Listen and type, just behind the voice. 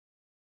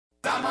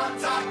I'm on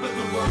top of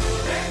the world,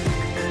 eh?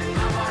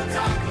 I'm on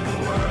top of the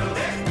world,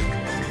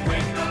 eh?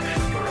 Waiting on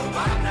this for a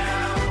while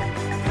now,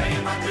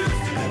 paying my dues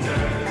to the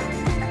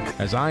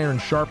dirt. As iron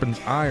sharpens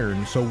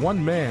iron, so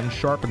one man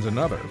sharpens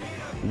another.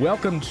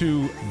 Welcome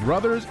to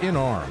Brothers in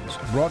Arms,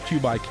 brought to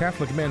you by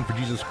Catholic Men for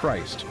Jesus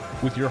Christ,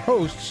 with your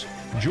hosts,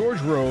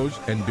 George Rose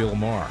and Bill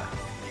Maher.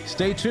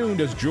 Stay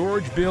tuned as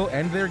George, Bill,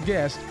 and their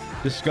guest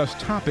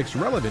discuss topics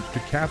relevant to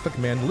Catholic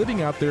men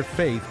living out their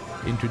faith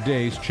in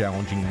today's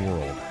challenging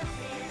world.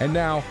 And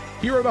now,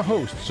 here are the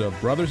hosts of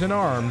Brothers in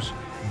Arms,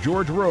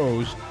 George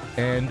Rose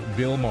and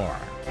Bill Maher.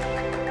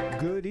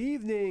 Good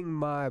evening,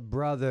 my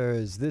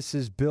brothers. This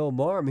is Bill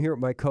Maher. I'm here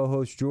with my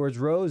co-host, George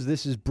Rose.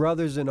 This is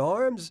Brothers in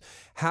Arms.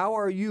 How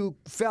are you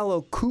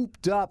fellow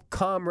cooped-up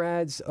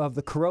comrades of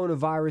the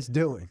coronavirus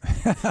doing?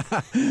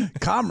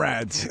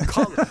 Comrades.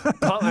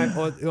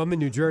 I'm in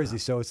New Jersey,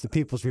 so it's the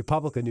People's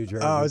Republic of New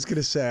Jersey. Oh, I was going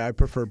to say, I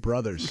prefer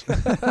brothers.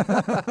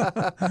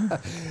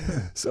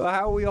 So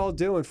how are we all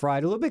doing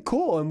Friday? A little bit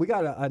cool, and we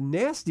got a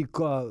nasty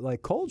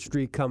cold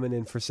streak coming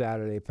in for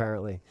Saturday,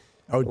 apparently.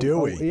 Oh, do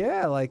we?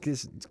 Yeah,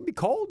 it's going to be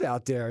cold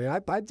out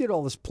there. I did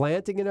all this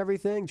planting and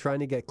everything, trying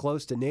to get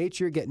close to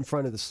nature, get in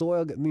front of the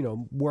soil,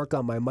 work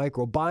on my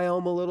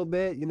microbiome a little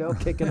bit,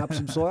 kicking up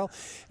some soil.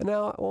 And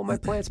now all my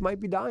plants might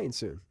be dying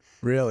soon.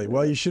 Really?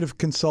 Well, you should have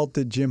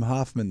consulted Jim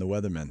Hoffman, the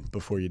weatherman,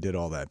 before you did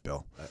all that,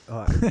 Bill.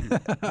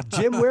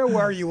 Jim, where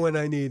were you when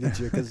I needed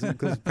you? Because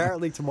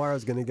apparently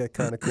tomorrow's going to get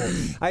kind of cool.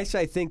 I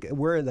think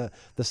we're in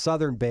the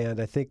southern band.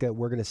 I think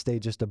we're going to stay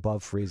just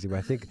above freezing.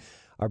 I think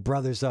our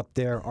brothers up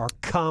there, our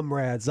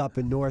comrades up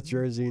in North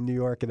Jersey and New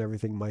York and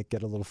everything might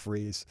get a little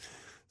freeze.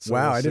 So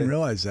wow, we'll I didn't see.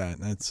 realize that.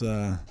 That's,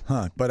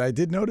 But I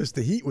did notice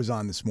the heat was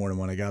on this morning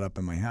when I got up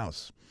in my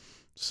house.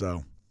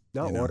 So...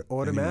 No,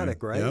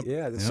 automatic, anyway. right?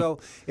 Yep. Yeah. So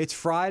it's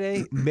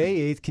Friday,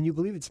 May 8th. Can you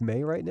believe it's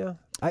May right now?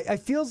 I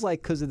feels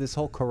like because of this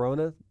whole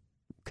corona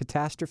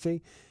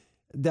catastrophe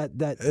that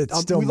it's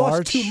still we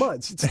March. lost 2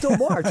 months. It's still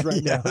March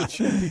right now. It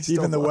should be still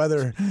Even the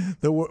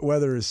March.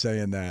 weather is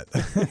saying that.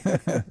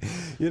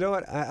 You know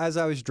what? As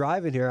I was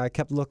driving here, I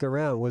kept looking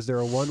around. Was there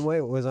a one-way?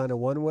 Was on a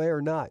one-way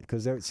or not?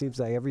 Because it seems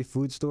like every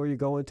food store you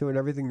go into and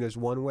everything, there's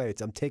one way.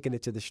 I'm taking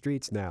it to the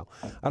streets now.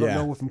 I don't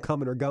know if I'm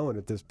coming or going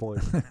at this point.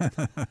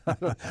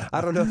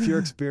 I don't know if you're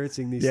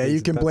experiencing these things. Yeah, you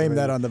in can blame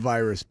that Pennsylvania. on the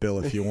virus,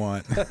 Bill, if you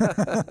want.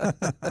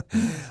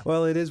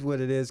 Well, it is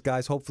what it is,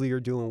 guys. Hopefully you're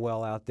doing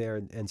well out there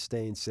and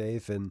staying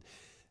safe, and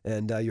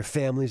your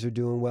families are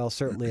doing well.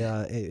 Certainly,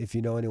 if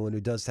you know anyone who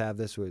does have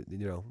this,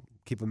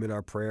 keep them in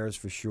our prayers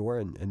for sure,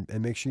 and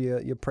make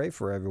sure you pray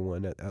for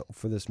everyone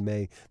for this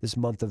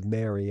month of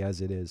Mary,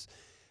 as it is.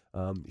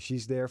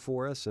 She's there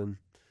for us, and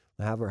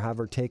have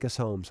her take us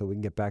home so we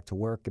can get back to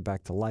work, get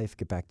back to life,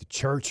 get back to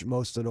church.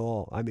 Most of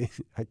all, I mean,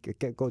 I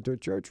can't go to a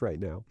church right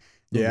now.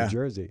 In New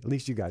Jersey. At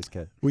least you guys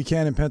can. We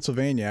can in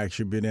Pennsylvania.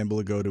 Actually, being able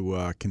to go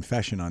to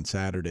confession on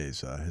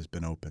Saturdays has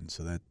been open,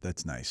 so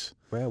that's nice.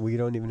 Well, we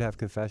don't even have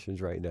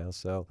confessions right now,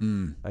 so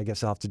I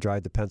guess I'll have to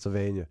drive to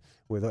Pennsylvania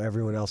with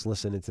everyone else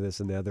listening to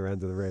this on the other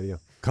end of the radio.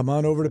 Come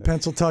on over to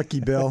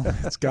Pennsylvania, Bill.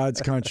 It's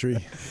God's country.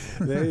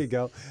 There you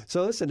go.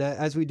 So listen,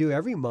 as we do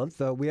every month,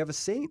 we have a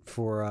saint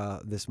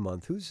for this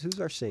month. Who's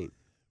our saint?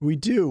 We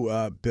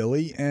do,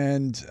 Billy,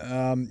 and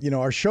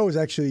our show is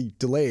actually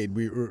delayed.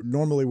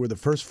 Normally we're the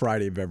first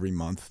Friday of every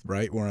month,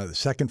 right? We're on the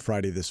second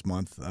Friday this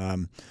month.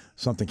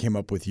 Something came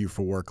up with you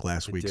for work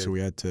last week, so we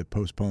had to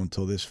postpone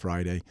until this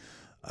Friday.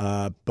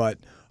 But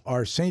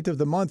our saint of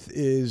the month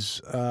is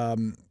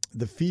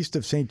the feast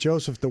of St.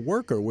 Joseph the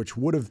Worker, which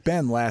would have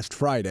been last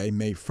Friday,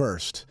 May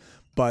 1st.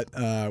 But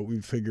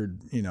we figured,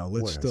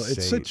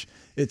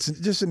 it's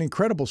just an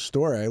incredible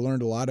story. I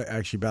learned a lot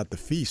actually about the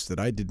feast that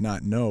I did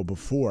not know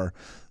before.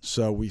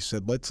 So we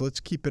said, let's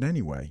keep it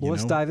anyway. Well,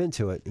 let's dive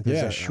into it.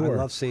 Yeah, I sure.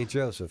 love St.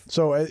 Joseph.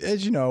 So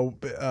as you know,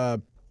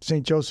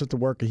 St. Joseph the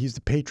Worker, he's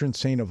the patron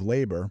saint of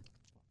labor.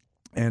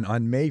 And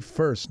on May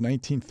 1st,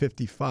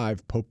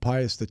 1955, Pope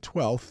Pius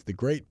XII, the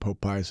great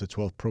Pope Pius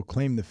XII,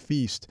 proclaimed the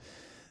feast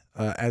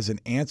as an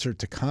answer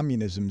to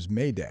communism's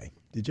May Day.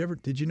 Did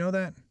you know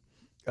that?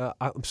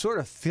 I'm sort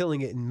of feeling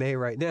it in May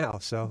right now,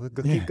 so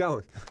keep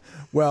going.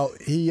 Well,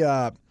 he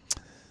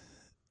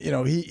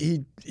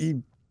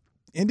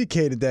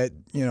indicated that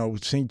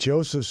St.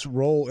 Joseph's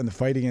role in the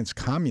fight against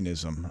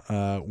communism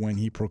when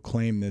he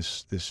proclaimed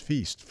this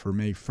feast for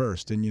May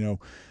 1st,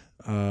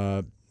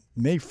 and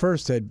May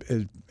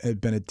 1st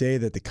had been a day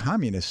that the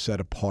communists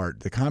set apart,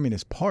 the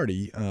Communist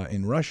Party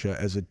in Russia,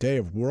 as a day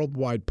of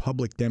worldwide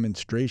public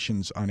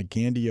demonstrations on a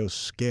grandiose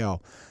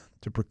scale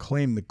to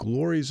proclaim the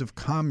glories of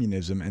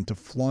communism and to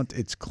flaunt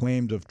its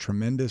claims of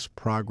tremendous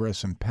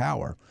progress and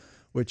power,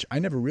 which I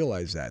never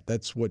realized that.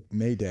 That's what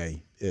May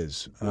Day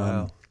is.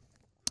 Wow.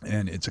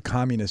 And it's a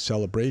communist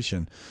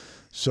celebration.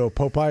 So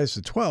Pope Pius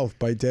XII,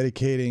 by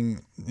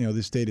dedicating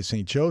this day to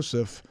St.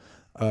 Joseph,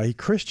 he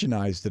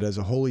Christianized it as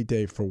a holy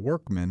day for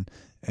workmen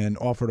and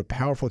offered a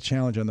powerful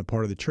challenge on the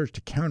part of the church to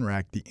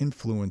counteract the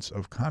influence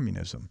of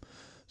communism.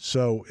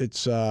 So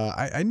it's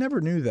I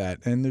never knew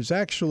that. And there's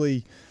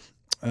actually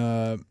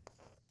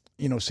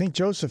St.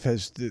 Joseph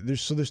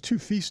there's 2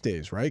 feast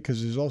days, right?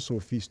 Because there's also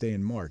a feast day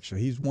in March. So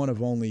he's one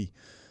of only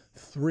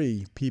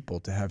 3 people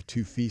to have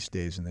 2 feast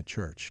days in the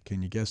church.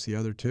 Can you guess the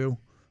other 2?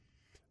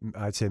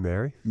 I'd say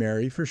Mary.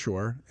 Mary for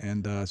sure,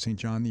 and St.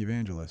 John the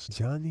Evangelist.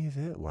 John the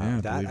Event. Wow,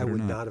 Yeah, that believe it I or would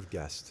not. not have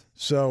guessed.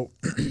 So,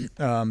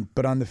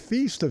 but on the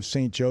feast of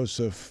St.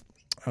 Joseph,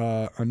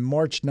 on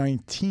March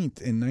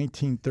 19th in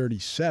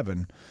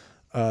 1937,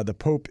 the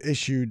Pope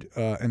issued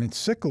an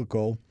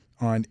encyclical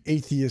on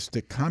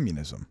atheistic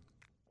communism,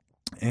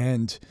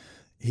 and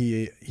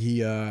he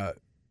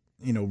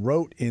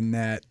wrote in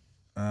that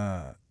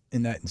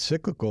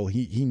encyclical,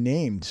 he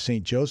named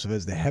St. Joseph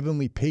as the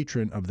heavenly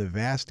patron of the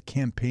vast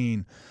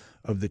campaign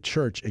of the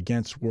church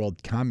against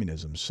world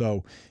communism.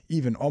 So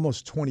even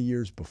almost 20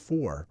 years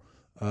before,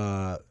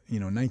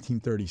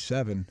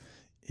 1937,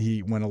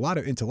 when a lot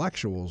of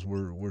intellectuals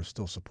were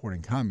still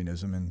supporting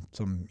communism, and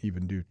some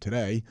even do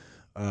today,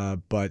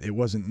 but it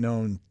wasn't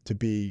known to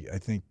be, I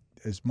think,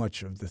 as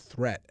much of the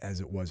threat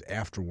as it was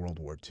after World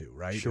War II,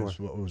 right? Sure.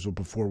 It was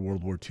before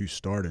World War II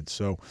started.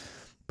 So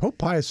Pope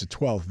Pius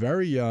XII,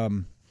 very,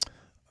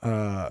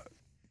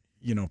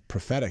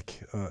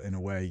 prophetic in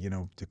a way,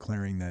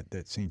 declaring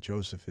that St.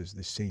 Joseph is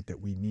the saint that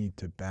we need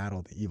to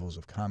battle the evils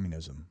of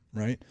communism,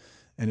 right?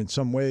 And in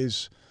some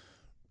ways,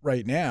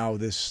 right now,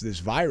 this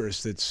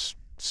virus that's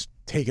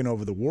taken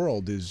over the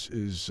world is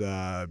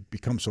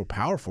become so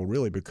powerful,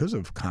 really, because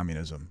of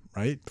communism,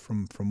 right?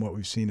 From what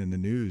we've seen in the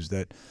news,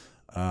 that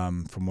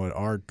from what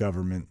our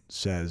government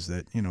says,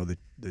 that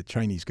the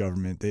Chinese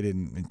government, they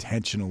didn't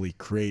intentionally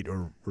create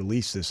or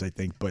release this, I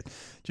think, but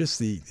just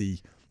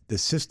the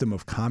system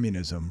of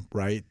communism,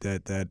 right?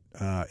 That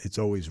it's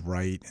always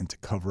right, and to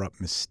cover up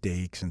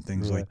mistakes and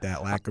things like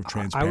that, lack of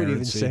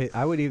transparency.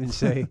 I would even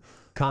say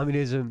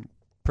communism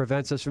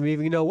prevents us from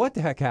even know what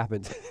the heck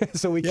happened.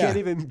 So we can't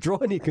even draw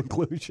any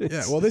conclusions.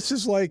 Yeah, well, this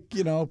is like,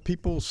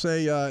 people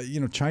say,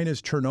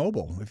 China's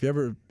Chernobyl. If you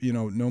ever,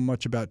 know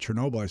much about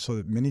Chernobyl, I saw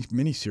the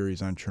mini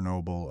series on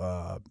Chernobyl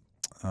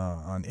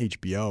on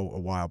HBO a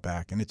while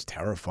back, and it's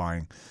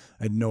terrifying.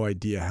 I had no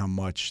idea how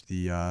much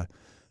the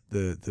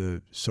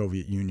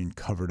Soviet Union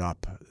covered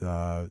up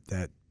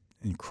that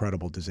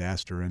incredible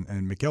disaster.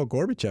 And Mikhail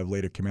Gorbachev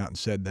later came out and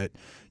said that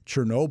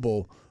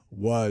Chernobyl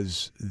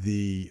was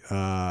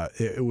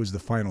it was the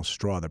final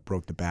straw that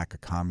broke the back of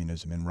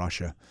communism in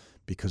Russia,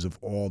 because of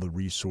all the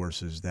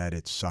resources that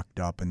it sucked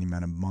up and the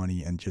amount of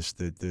money and just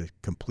the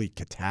complete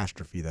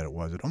catastrophe that it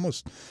was. It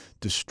almost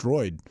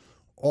destroyed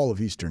all of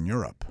Eastern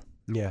Europe.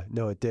 Yeah,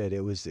 no, it did. It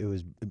was,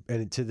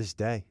 and to this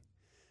day.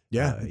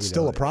 Yeah, it's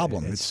still a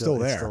problem. It's still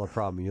there. It's still a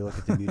problem. You look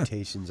at the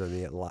mutations of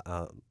the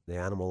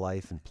animal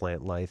life and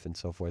plant life and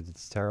so forth.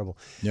 It's terrible.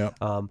 Yeah.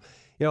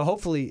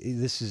 Hopefully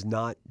this is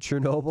not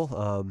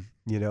Chernobyl.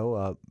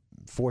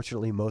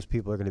 Fortunately, most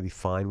people are going to be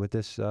fine with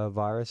this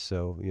virus.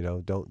 So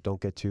don't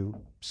get too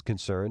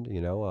concerned.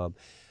 I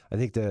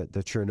think the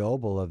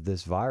Chernobyl of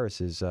this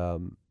virus is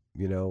the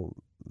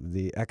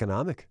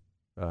economic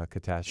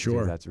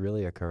catastrophe that's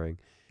really occurring.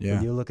 Yeah.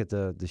 When you look at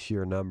the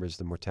sheer numbers,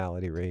 the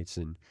mortality rates,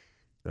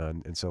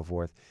 and so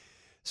forth.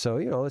 So,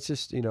 it's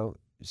just,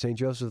 St.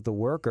 Joseph the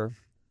Worker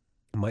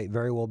might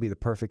very well be the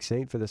perfect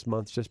saint for this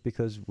month, just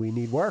because we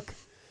need work.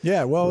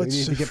 Yeah, well, we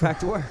need to get back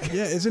to work.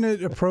 Yeah, isn't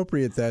it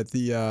appropriate that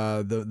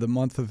the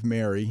month of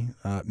Mary,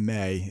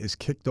 May, is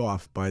kicked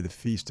off by the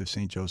feast of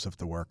St. Joseph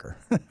the Worker,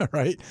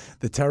 right?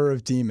 The terror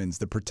of demons,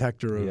 the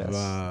protector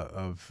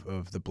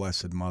of the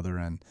Blessed Mother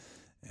and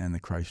the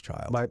Christ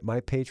Child. My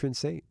patron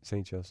saint,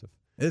 St. Joseph.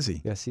 Is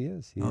he? Yes, he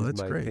is.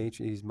 That's my great.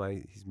 Patron. He's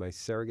my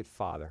surrogate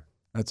father.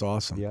 That's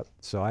awesome. Yep.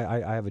 So I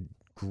have a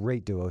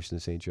great devotion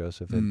to St.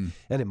 Joseph, and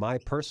in my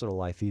personal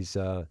life, he's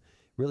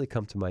really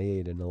come to my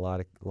aid in a lot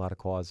of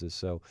causes.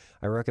 So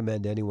I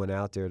recommend anyone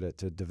out there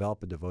to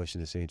develop a devotion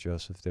to St.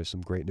 Joseph. There's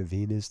some great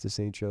novenas to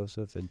St.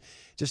 Joseph, and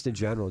just in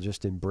general,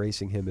 just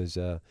embracing him as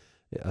a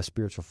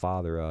spiritual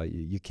father.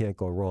 You can't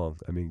go wrong.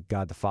 I mean,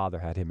 God the Father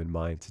had him in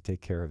mind to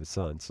take care of his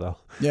son. So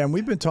yeah, and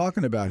we've been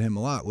talking about him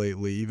a lot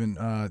lately. Even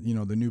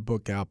the new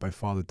book out by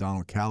Father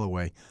Donald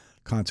Calloway,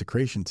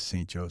 Consecration to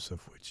St.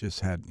 Joseph, which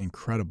just had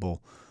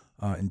incredible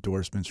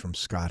endorsements from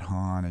Scott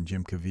Hahn and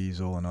Jim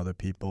Caviezel and other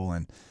people,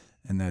 and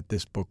that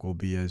this book will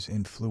be as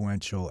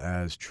influential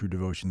as True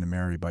Devotion to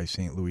Mary by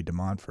St. Louis de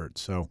Montfort.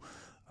 So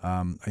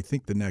I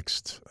think the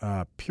next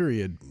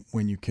period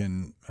when you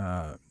can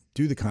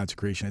do the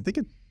consecration, I think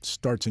it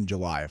starts in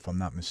July, if I'm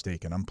not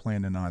mistaken. I'm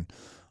planning on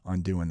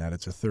doing that.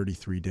 It's a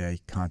 33-day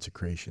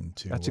consecration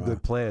to that's a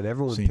good plan.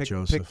 Everyone St.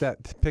 Joseph.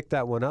 pick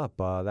that one up.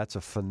 That's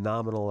a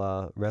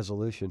phenomenal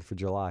resolution for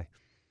July.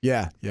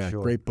 Yeah,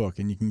 Sure. Great book,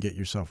 and you can get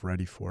yourself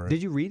ready for it.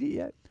 Did you read it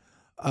yet?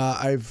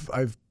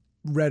 I've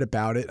read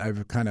about it.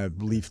 I've kind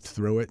of leafed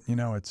through it.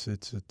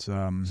 It's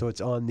So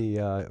it's on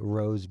the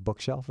Rose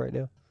bookshelf right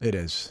now? It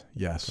is,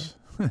 yes.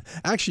 Okay.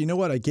 Actually, you know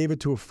what? I gave it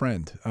to a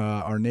friend,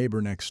 our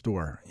neighbor next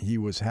door. He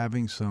was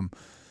having some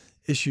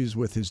issues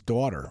with his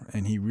daughter,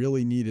 and he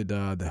really needed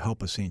the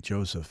help of St.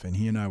 Joseph. And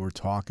he and I were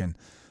talking.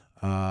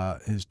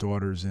 His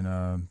daughter's in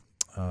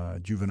a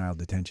juvenile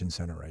detention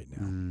center right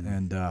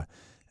now,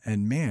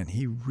 And man,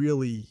 he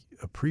really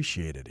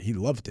appreciated it. He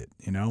loved it,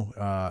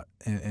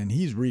 and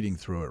he's reading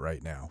through it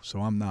right now. So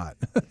I'm not.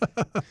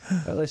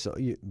 Listen,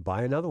 you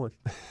buy another one.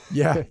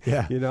 Yeah.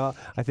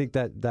 I think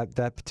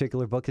that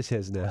particular book is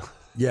his now.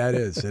 Yeah, it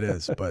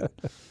is. But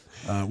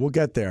we'll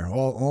get there.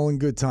 All in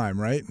good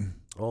time, right?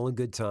 All in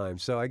good time.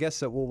 So I guess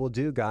that what we'll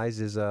do, guys,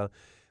 is we're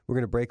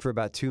going to break for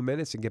about 2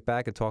 minutes and get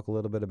back and talk a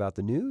little bit about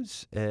the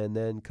news, and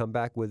then come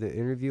back with an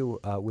interview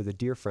with a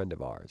dear friend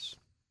of ours.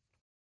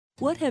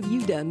 What have you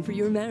done for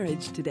your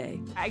marriage today?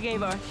 I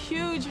gave a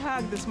huge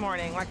hug this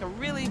morning, like a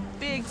really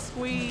big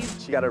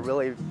squeeze. She got a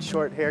really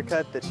short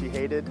haircut that she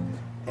hated,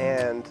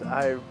 and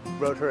I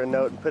wrote her a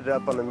note and put it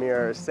up on the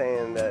mirror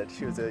saying that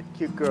she was a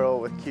cute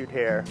girl with cute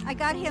hair. I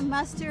got him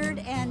mustard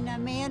and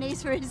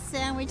mayonnaise for his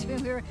sandwich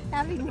when we were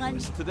having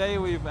lunch, Today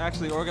we've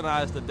actually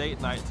organized a date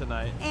night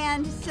tonight.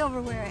 and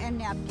silverware and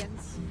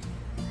napkins.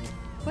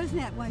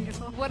 Wasn't that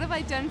wonderful? What have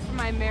I done for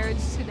my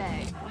marriage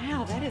today?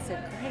 Wow, that is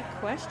a great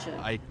question.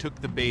 I took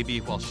the baby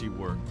while she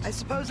worked. I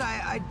suppose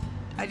I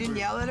didn't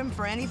yell at him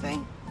for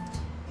anything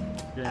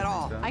at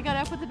all. I got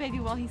up with the baby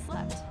while he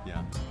slept.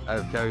 Yeah.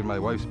 I've carried my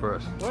wife's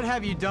purse. What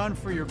have you done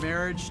for your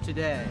marriage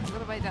today? What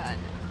have I done?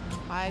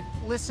 I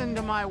listened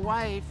to my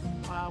wife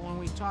when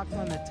we talked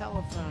on the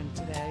telephone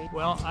today.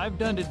 Well, I've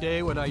done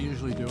today what I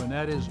usually do, and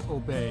that is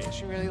obey.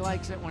 She really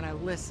likes it when I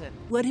listen.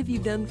 What have you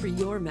done for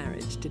your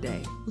marriage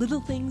today?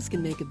 Little things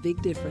can make a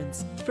big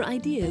difference. For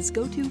ideas,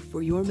 go to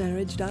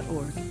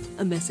foryourmarriage.org.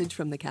 A message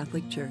from the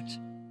Catholic Church.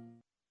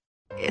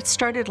 It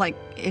started like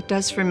it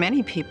does for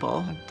many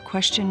people,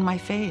 question my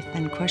faith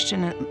and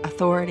question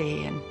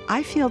authority. And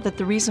I feel that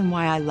the reason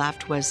why I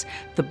left was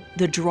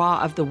the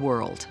draw of the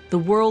world. The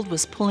world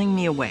was pulling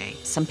me away.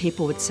 Some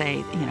people would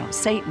say,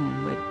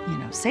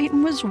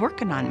 Satan was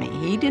working on me.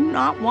 He did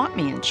not want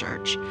me in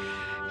church.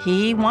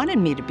 He wanted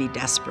me to be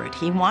desperate.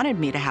 He wanted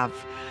me to have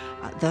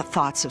the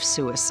thoughts of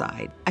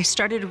suicide. I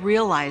started to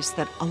realize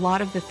that a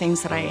lot of the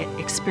things that I had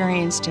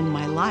experienced in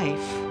my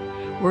life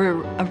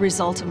were a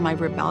result of my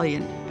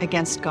rebellion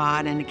against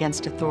God and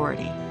against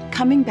authority.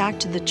 Coming back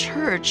to the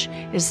church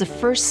is the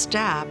first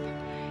step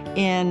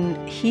in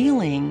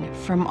healing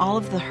from all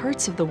of the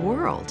hurts of the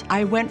world.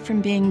 I went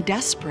from being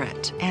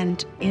desperate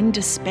and in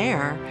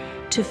despair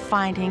to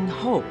finding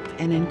hope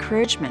and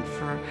encouragement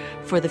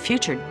for the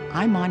future.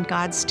 I'm on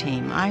God's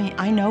team.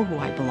 I know who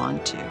I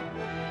belong to,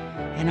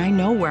 and I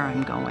know where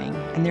I'm going,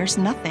 and there's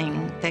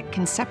nothing that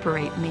can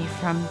separate me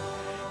from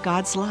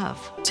God's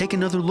love. Take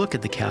another look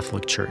at the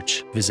Catholic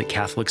Church. Visit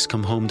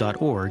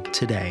CatholicsComeHome.org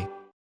today.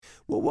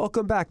 Well,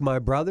 welcome back, my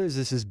brothers.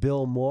 This is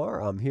Bill Moore.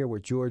 I'm here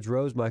with George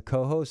Rose, my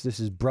co-host. This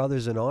is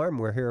Brothers in Arms.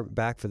 We're here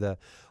back for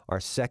our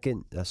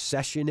second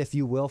session, if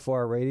you will, for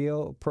our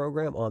radio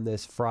program on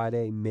this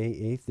Friday, May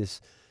 8th. This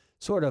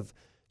sort of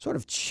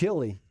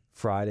chilly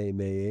Friday,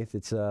 May 8th.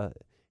 It's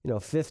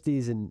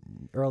 50s and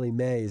early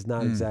May is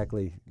not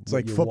exactly. It's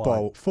like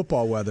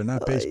football weather,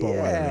 not baseball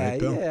weather, right,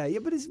 Bill? Yeah.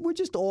 But we're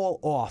just all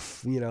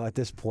off, at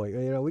this point.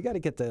 We got to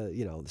get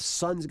the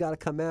sun's got to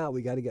come out.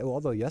 We got to get.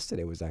 Although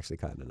yesterday was actually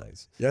kind of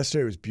nice.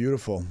 Yesterday was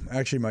beautiful.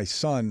 Actually, my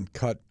son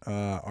cut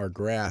our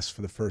grass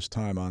for the first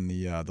time on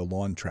the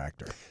lawn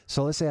tractor.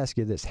 So let's ask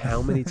you this: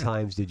 how many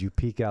times did you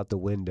peek out the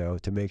window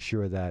to make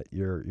sure that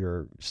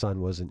your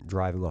son wasn't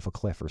driving off a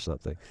cliff or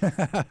something?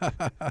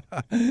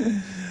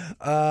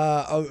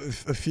 A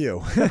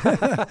few.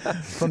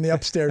 From the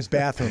upstairs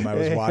bathroom I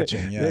was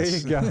watching,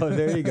 yes.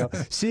 There you go.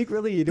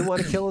 Secretly, you didn't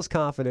want to kill his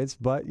confidence,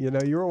 but, you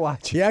were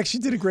watching. He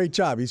actually did a great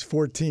job. He's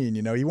 14,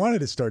 He wanted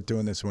to start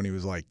doing this when he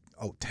was like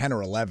 10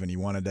 or 11. He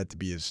wanted that to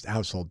be his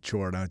household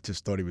chore, and I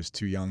just thought he was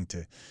too young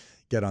to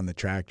get on the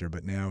tractor,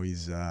 but now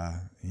he's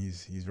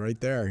right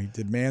there. He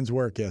did man's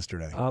work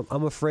yesterday.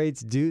 I'm afraid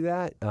to do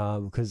that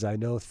because I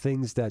know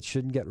things that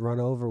shouldn't get run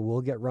over will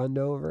get run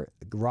over.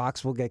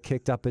 Rocks will get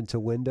kicked up into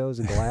windows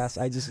and glass.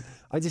 I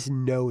just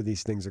know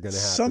these things are going to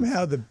happen.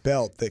 Somehow the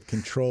belt that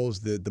controls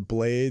the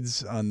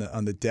blades on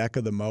the deck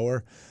of the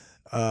mower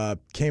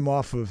came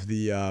off of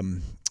the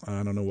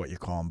I don't know what you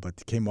call them,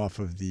 but came off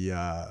of the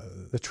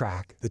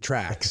track. The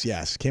tracks,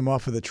 yes, came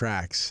off of the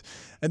tracks.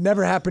 It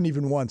never happened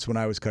even once when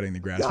I was cutting the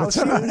grass. No, but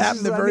it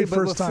happened the very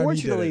first time he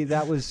did it. Fortunately,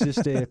 that was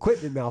just an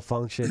equipment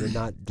malfunction and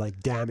not like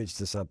damage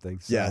to something.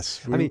 So,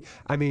 yes,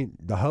 I mean,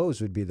 the hose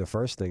would be the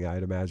first thing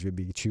I'd imagine would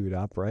be chewed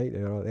up, right?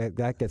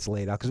 That gets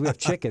laid out because we have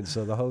chickens,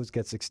 so the hose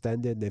gets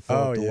extended and they fill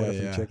up the water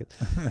from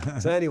chicken.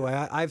 So anyway,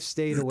 I've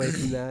stayed away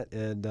from that,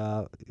 and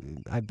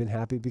I've been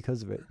happy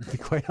because of it. To be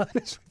quite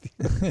honest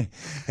with you.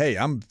 Hey,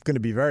 I'm going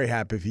to be very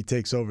happy if he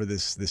takes over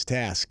this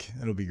task.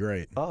 It'll be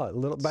great. Oh, a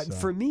little, but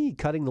for me,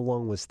 cutting the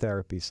lawn was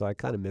therapy, so I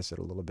kind of miss it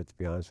a little bit, to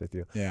be honest with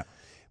you. Yeah.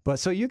 But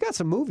so you got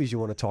some movies you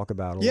want to talk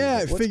about?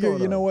 I figure,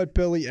 you know what,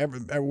 Billy?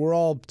 We're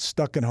all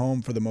stuck at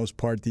home for the most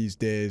part these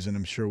days, and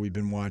I'm sure we've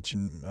been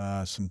watching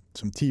some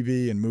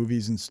TV and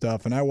movies and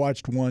stuff. And I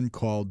watched one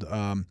called.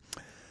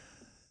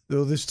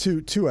 There's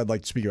two I'd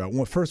like to speak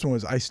about. First one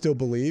was I Still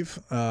Believe,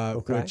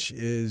 which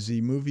is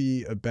a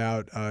movie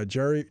about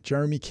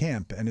Jeremy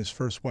Camp and his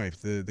first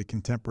wife, the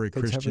contemporary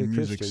Christian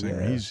music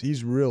singer. Yeah.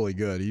 He's really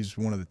good. He's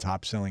one of the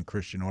top-selling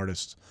Christian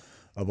artists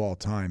of all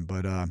time.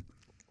 But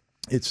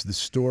it's the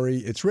story.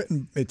 It's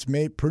written. It's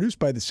produced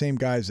by the same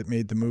guys that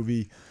made the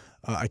movie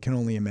I Can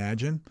Only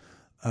Imagine,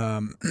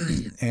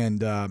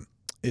 and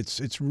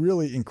it's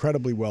really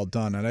incredibly well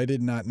done. And I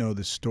did not know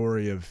the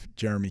story of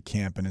Jeremy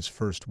Camp and his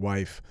first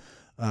wife,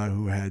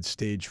 who had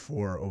stage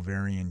 4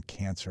 ovarian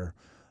cancer.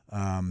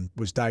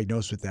 Was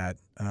diagnosed with that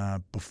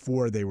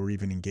before they were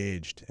even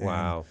engaged.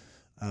 Wow.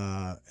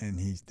 And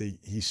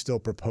he still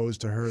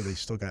proposed to her. They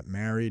still got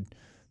married.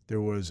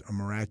 There was a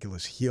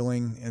miraculous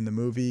healing in the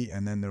movie,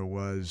 and then there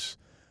was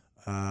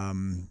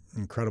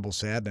incredible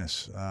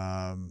sadness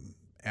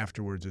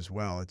afterwards as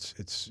well.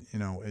 It's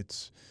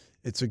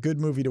a good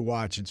movie to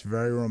watch. It's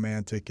very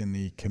romantic, and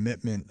the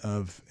commitment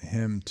of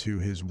him to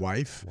his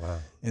wife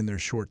in their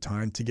short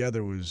time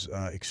together was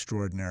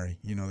extraordinary.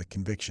 You know, the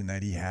conviction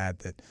that he had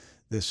that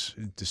this,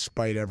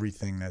 despite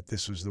everything, that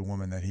this was the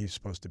woman that he's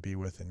supposed to be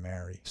with and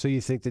marry. So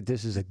you think that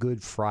this is a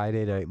good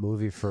Friday night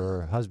movie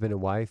for husband and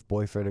wife,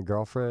 boyfriend and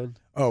girlfriend?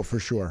 Oh, for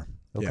sure.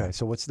 Okay, Yeah.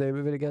 so what's the name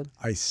of it again?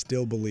 I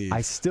Still Believe.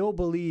 I Still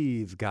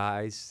Believe,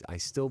 guys. I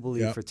Still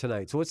Believe Yep. for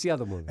tonight. So what's the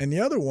other movie? And the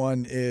other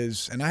one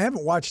is, and I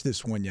haven't watched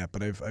this one yet,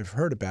 but I've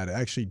heard about it.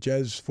 Actually,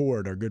 Jez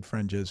Ford, our good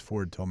friend Jez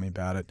Ford, told me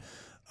about it.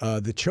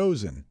 The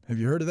Chosen. Have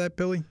you heard of that,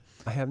 Billy?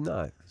 I have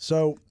not.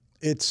 So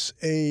it's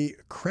a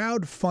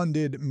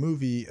crowd-funded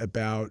movie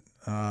about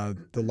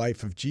the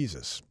life of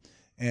Jesus,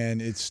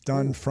 and it's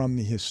done from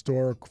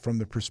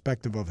the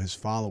perspective of his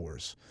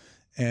followers,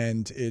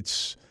 and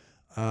it's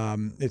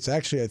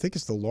actually, I think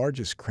it's the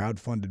largest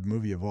crowd-funded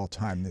movie of all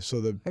time.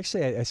 So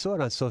Actually, I saw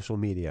it on social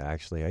media.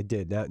 Actually, I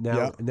did.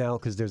 Now,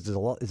 because there's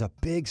a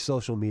big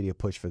social media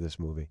push for this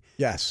movie.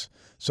 Yes.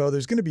 So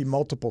there's going to be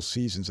multiple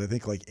seasons. I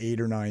think like 8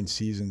 or 9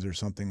 seasons or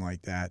something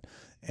like that.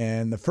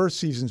 And the first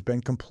season's been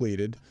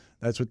completed.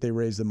 That's what they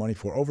raised the money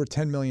for. Over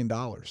 $10 million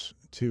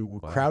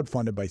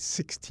crowdfunded by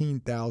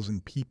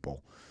 16,000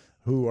 people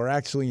who are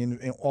actually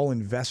all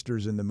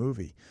investors in the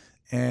movie.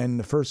 And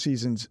the first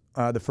season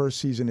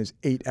is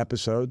 8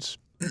 episodes.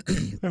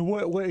 And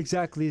what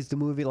exactly is the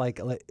movie like?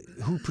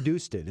 Who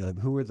produced it?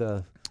 Who were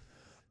the?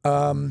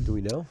 Do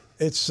we know?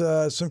 It's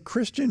some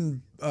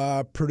Christian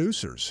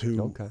producers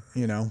who,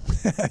 you know,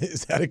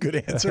 is that a good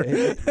answer?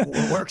 It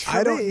works for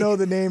I don't me. know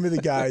the name of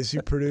the guys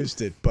who produced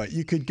it, but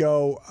you could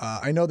go.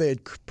 I know they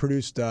had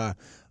produced.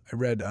 I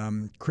read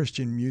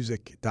Christian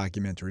music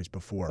documentaries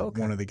before.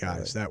 Okay. One of the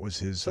guys, that was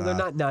his. So they're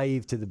not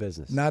naive to the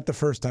business. Not the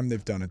first time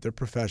they've done it. They're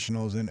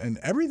professionals, and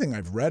everything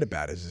I've read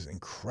about it is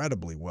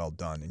incredibly well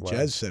done. And Wow.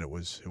 Jez said it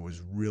was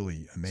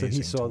really amazing. So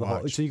he saw to the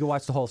whole. watch. So you can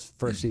watch the whole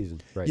first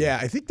season, right? Yeah,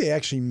 I think they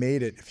actually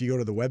made it. If you go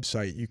to the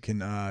website, you can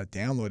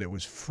download it. It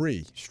was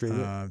free Stream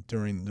it?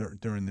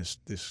 during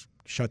this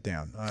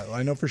shutdown.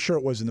 I know for sure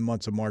it was in the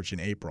months of March and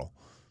April.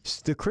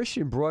 The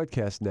Christian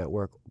Broadcast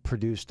Network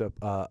produced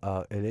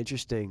an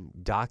interesting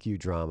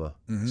docudrama.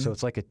 Mhm. So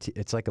it's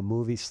like a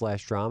movie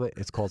 / drama.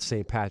 It's called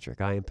St.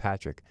 Patrick. I Am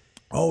Patrick.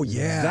 Oh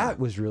yeah, that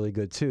was really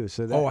good too.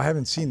 So that, I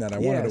haven't seen that. I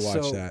wanted to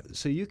watch that.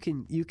 So you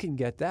can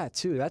get that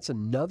too. That's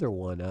another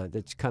one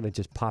that's kind of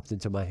just popped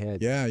into my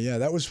head. Yeah,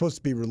 that was supposed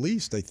to be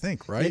released, I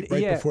think, right?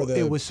 Right yeah, before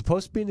it was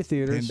supposed to be in the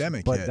theaters,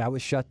 pandemic but hit. that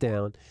was shut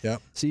down. Yep.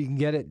 So you can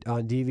get it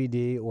on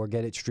DVD or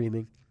get it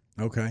streaming.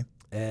 Okay.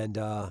 And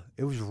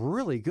it was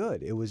really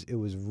good. It was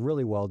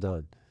really well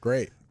done.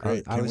 Great.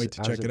 Can't wait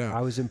to check it out.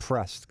 I was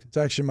impressed. It's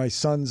actually my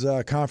son's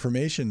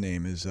confirmation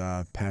name is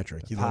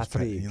Patrick. He loves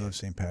Patrick. He loves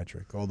St.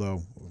 Patrick,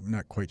 although I'm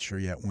not quite sure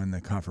yet when the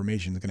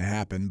confirmation is going to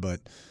happen.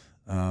 But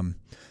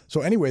so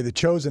anyway, The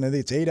Chosen, I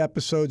think it's 8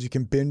 episodes. You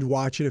can binge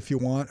watch it if you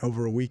want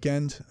over a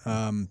weekend,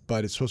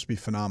 but it's supposed to be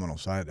phenomenal,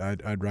 so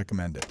I'd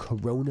recommend it.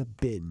 Corona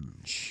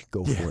binge.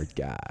 Go for it,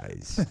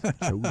 guys.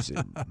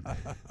 Chosen.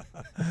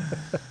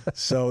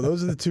 So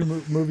those are the 2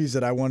 movies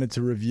that I wanted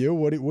to review.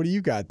 What do you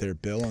got there,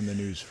 Bill, on the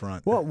news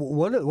front? Well,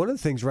 one of the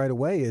things right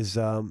away is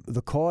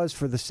the cause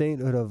for the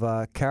sainthood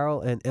of Carol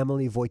and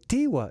Emily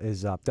Wojtyła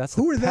is up. That's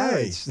Who are they?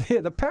 parents.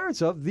 Yeah, the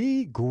parents of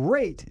the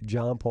great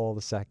John Paul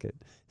II,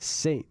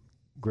 Saint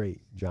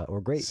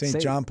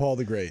John Paul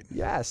the Great.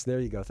 Yes, there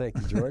you go. Thank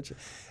you, George.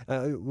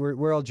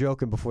 We're all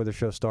joking before the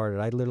show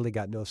started. I literally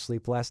got no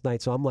sleep last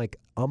night, so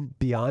I'm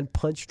beyond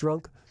punch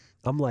drunk.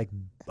 I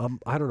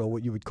don't know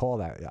what you would call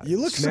that. You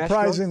look Smash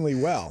surprisingly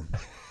well.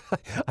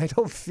 I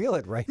don't feel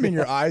it right I mean, now.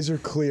 your eyes are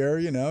clear.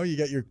 You know, you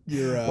got your.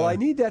 Well, I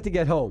need that to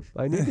get home.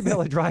 I need to be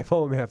able to drive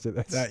home after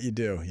this. That you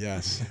do,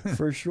 yes.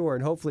 For sure.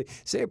 And hopefully,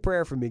 say a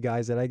prayer for me,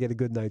 guys, that I get a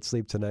good night's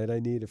sleep tonight. I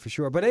need it for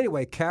sure. But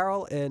anyway,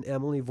 Carol and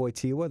Emily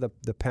Wojtyła,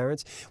 the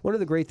parents, one of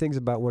the great things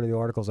about one of the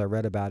articles I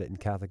read about it in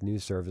Catholic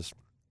News Service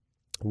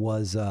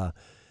was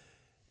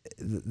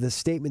the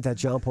statement that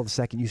John Paul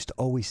II used to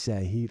always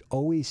say. He'd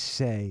always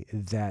say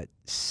that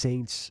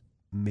saints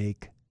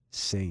make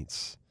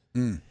saints.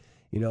 Mm.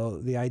 You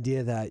know, the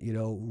idea that,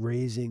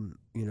 raising,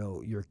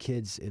 your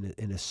kids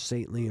in a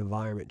saintly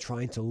environment,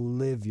 trying to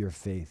live your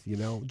faith,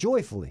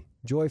 joyfully.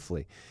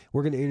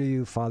 We're going to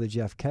interview Father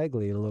Jeff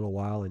Kegley in a little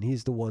while, and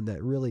he's the one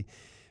that really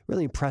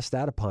impressed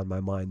that upon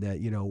my mind, that,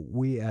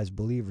 we as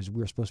believers,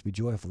 we're supposed to be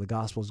joyful. The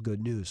gospel is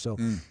good news. So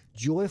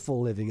joyful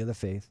living of the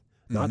faith,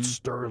 not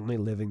sternly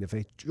living the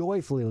faith,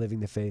 joyfully living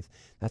the faith.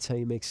 That's how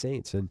you make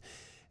saints. And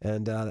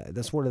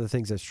that's one of the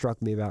things that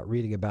struck me about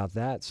reading about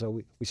that.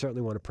 So we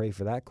certainly want to pray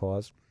for that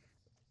cause.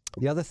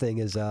 The other thing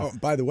is...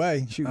 by the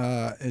way,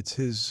 it's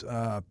his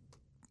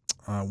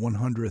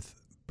 100th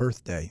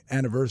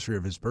anniversary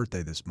of his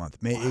birthday this month,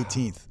 May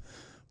 18th.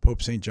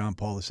 Pope St. John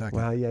Paul II.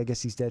 Wow, yeah, I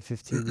guess he's dead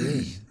 15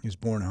 years. He was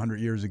born 100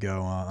 years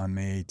ago on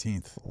May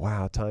 18th.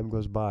 Wow, time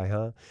goes by,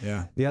 huh?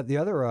 Yeah. The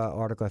other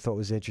article I thought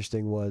was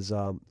interesting was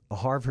a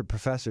Harvard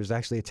professor is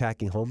actually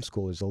attacking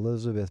homeschoolers.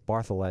 Elizabeth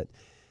Bartholet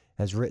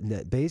has written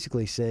that,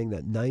 basically saying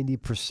that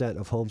 90%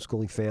 of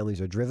homeschooling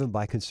families are driven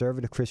by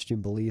conservative Christian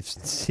beliefs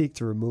and seek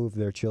to remove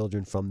their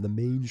children from the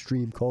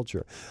mainstream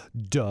culture.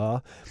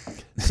 Duh.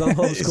 Some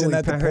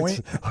homeschooling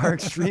parents are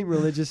extreme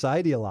religious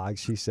ideologues,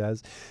 she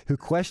says, who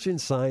question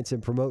science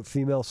and promote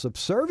female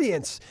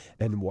subservience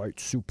and white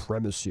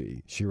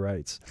supremacy, she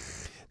writes.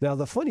 Now,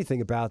 the funny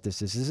thing about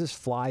this is this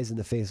flies in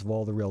the face of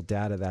all the real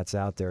data that's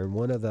out there. And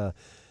one of the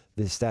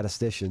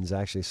statisticians,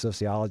 actually a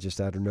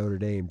sociologist out of Notre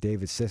Dame,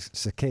 David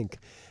Sikink,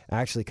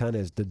 actually kind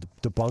of is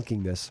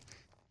debunking this.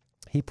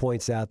 He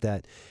points out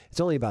that it's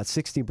only about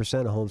 16%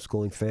 of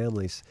homeschooling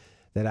families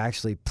that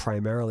actually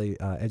primarily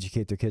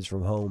educate their kids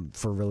from home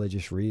for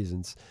religious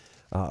reasons.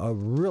 A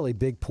really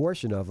big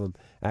portion of them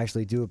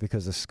actually do it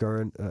because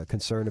of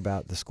concern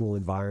about the school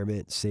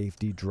environment,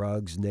 safety,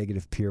 drugs,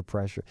 negative peer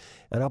pressure.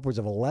 And upwards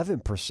of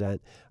 11%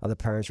 of the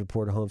parents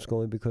report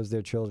homeschooling because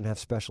their children have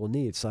special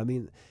needs. So, I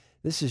mean,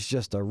 this is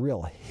just a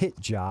real hit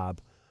job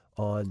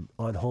on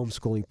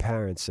homeschooling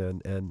parents,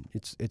 and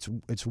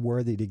it's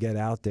worthy to get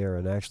out there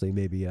and actually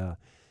maybe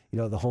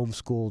the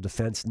Homeschool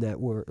Defense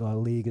Network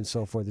League and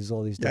so forth. There's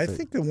all these different... I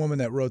think the woman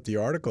that wrote the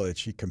article, that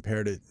she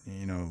compared it,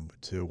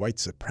 to white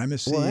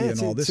supremacy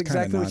and all this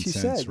kind of nonsense, what she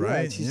said.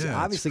 right? Yeah, she's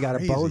obviously got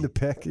a bone to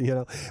pick,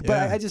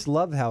 But I just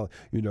love how,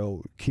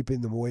 keeping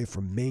them away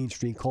from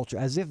mainstream culture,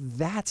 as if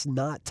that's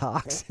not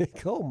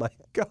toxic. Oh my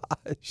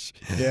gosh.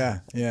 Yeah.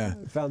 I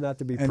found that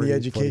to be and pretty the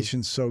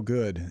education's so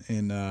good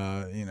in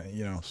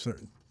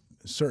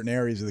certain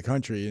areas of the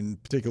country,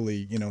 and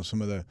particularly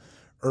some of the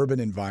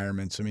urban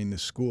environments. I mean,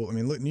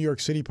 look, New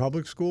York City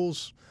public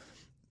schools.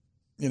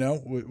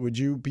 Would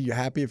you be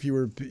happy if you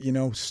were,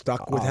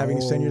 stuck with having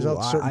to send yourself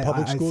to certain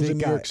public schools in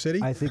New York City?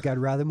 I think I'd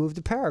rather move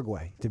to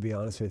Paraguay, to be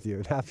honest with you,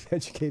 and have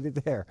educated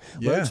there.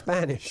 Yeah. Learn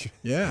Spanish.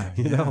 Yeah.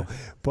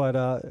 But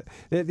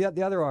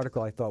the other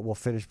article I thought we'll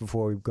finish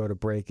before we go to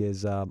break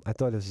is, I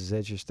thought this is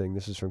interesting.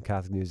 This is from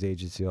Catholic News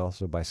Agency,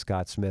 also by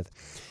Scott Smith.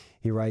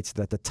 He writes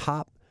that the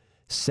top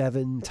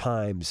 7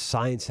 times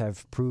science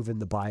have proven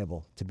the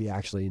Bible to be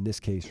actually, in this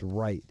case,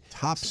 right.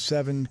 Top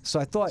 7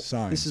 So I thought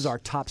signs. This is our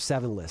top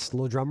 7 list. A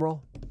little drum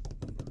roll.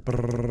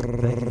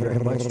 Thank you very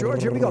much,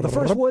 George. Here we go. The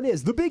first one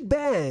is the Big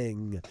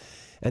Bang.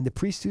 And the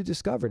priest who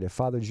discovered it,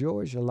 Father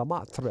Georges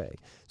Lemaitre.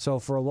 So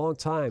for a long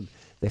time,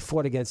 they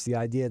fought against the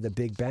idea of the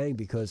Big Bang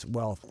because,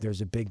 well, if there's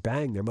a Big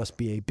Bang, there must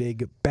be a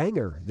Big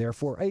Banger,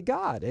 therefore a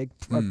God, a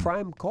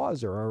prime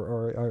cause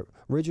or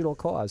original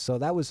cause. So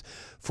that was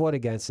fought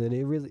against, and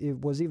it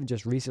was even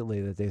just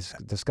recently that they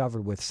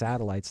discovered with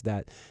satellites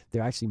that they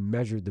actually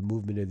measured the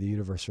movement of the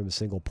universe from a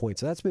single point.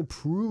 So that's been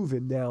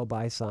proven now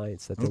by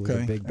science that there was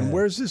a Big Bang. And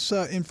where's this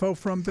info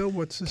from, Bill?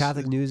 What's this?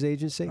 Catholic News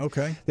Agency.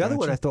 Okay. The other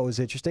one I thought was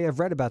interesting. I've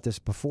read about this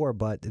before,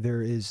 but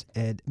there is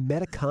a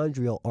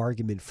mitochondrial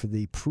argument for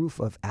the proof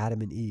of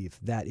Adam and Eve,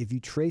 that if you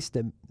trace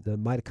the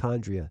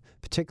mitochondria,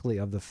 particularly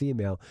of the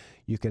female,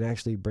 you can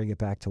actually bring it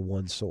back to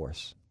one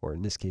source, or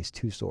in this case,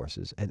 2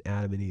 sources, and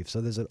Adam and Eve. So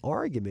there's an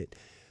argument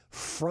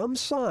from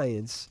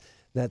science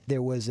that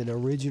there was an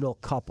original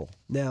couple.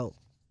 Now,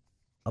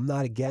 I'm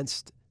not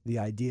against the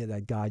idea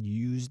that God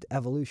used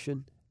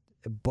evolution,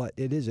 but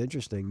it is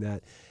interesting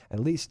that at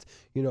least,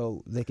 they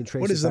can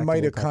trace What it is the back to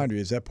one couple. mitochondria?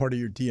 Is that part of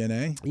your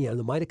DNA? Yeah,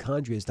 the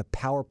mitochondria is the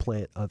power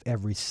plant of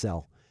every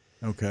cell.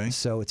 Okay.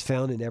 So it's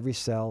found in every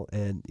cell,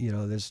 and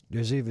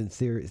there's even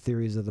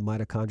theories of the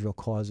mitochondrial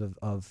cause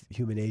of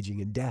human aging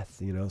and death.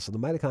 So the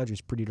mitochondria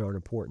is pretty darn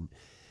important.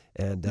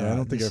 And I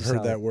don't think I've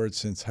heard that word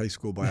since high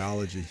school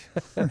biology.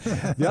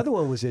 The other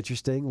one was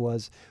interesting,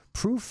 was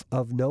proof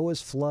of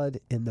Noah's flood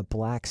in the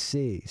Black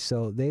Sea.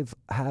 So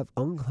have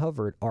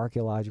uncovered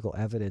archaeological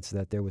evidence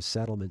that there was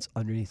settlements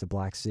underneath the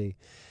Black Sea.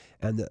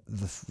 And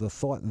the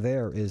thought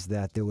there is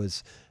that there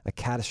was a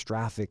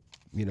catastrophic,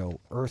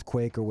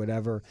 earthquake or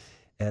whatever,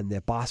 and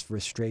the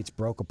Bosphorus Straits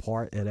broke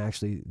apart, and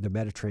actually the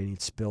Mediterranean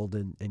spilled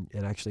and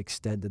actually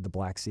extended the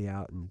Black Sea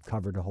out and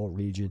covered the whole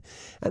region.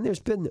 And there's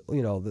been,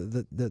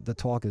 the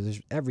talk is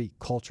every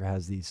culture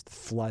has these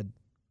flood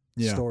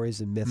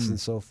stories and myths and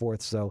so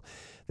forth. So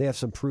they have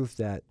some proof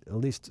that at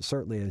least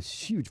certainly a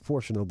huge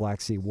portion of the Black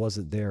Sea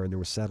wasn't there, and there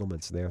were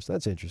settlements there. So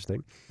that's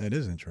interesting. That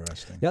is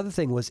interesting. The other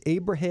thing was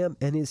Abraham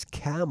and his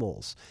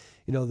camels.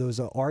 There was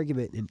an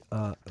argument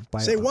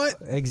Say what?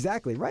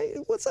 Exactly, right?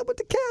 What's up with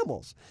the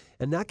camels?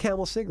 And not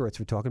camel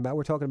cigarettes we're talking about.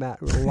 We're talking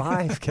about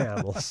live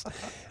camels.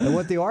 And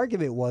what the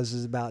argument was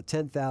is about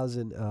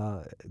 10,000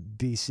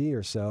 BC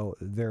or so,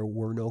 there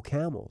were no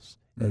camels.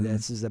 And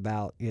this is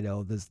about,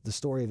 the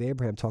story of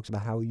Abraham talks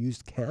about how he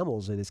used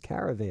camels in his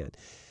caravan.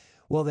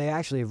 Well, they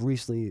actually have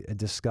recently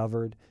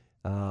discovered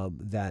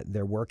that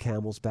there were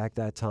camels back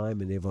that time,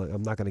 and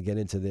I'm not going to get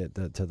into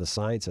the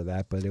science of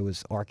that, but it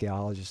was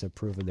archaeologists have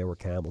proven there were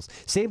camels.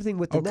 Same thing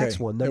with the next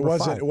one, number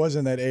 5. It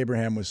wasn't that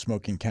Abraham was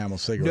smoking Camel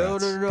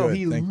cigarettes. No. Good,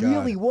 He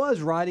really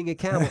was riding a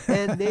camel,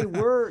 and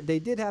they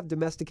did have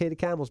domesticated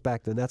camels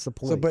back then. That's the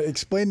point. So, but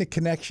explain the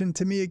connection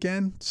to me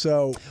again.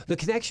 So the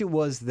connection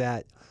was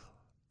that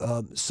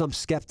some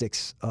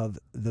skeptics of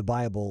the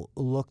Bible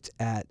looked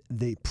at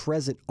the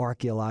present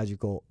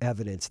archaeological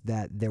evidence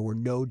that there were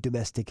no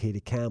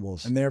domesticated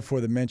camels. And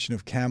therefore the mention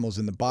of camels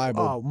in the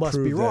Bible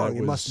must be wrong.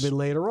 It must have been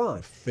later on.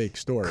 A fake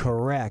story.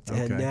 Correct.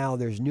 Okay. And now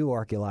there's new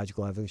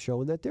archaeological evidence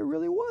showing that there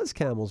really was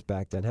camels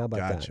back then. How about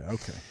that? Gotcha.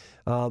 Okay.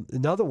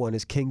 Another one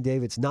is King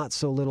David's not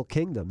so little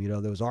kingdom. You know,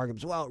 there was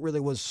arguments, well, it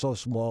really was so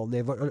small. And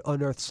they've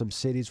unearthed some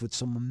cities with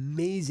some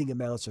amazing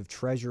amounts of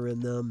treasure in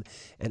them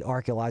and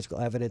archaeological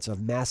evidence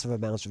of massive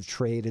amounts of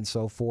trade and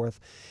so forth.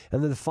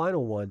 And then the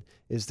final one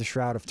is the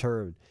Shroud of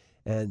Turin.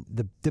 And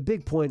the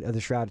big point of the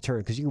Shroud of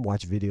Turin, because you can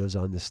watch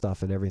videos on this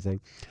stuff and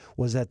everything,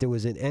 was that there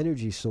was an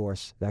energy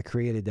source that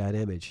created that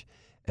image.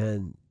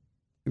 And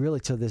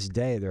really, to this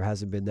day, there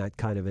hasn't been that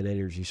kind of an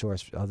energy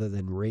source other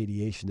than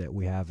radiation that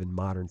we have in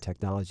modern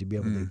technology to be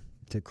able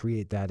to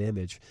create that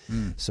image.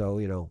 So,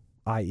 you know,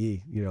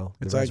 i.e., you know,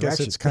 I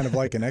guess it's kind of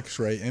like an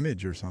X-ray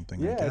image or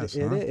something. Yeah, I guess,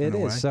 it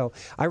is. So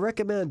I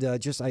recommend I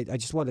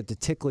just wanted to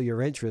tickle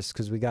your interest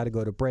because we got to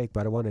go to break,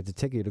 but I wanted to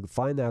tickle you to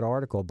find that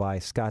article by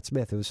Scott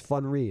Smith. It was a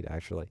fun read,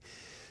 actually.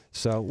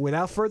 So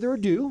without further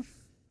ado,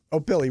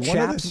 Billy,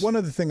 one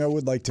other thing I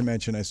would like to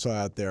mention I saw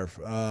out there.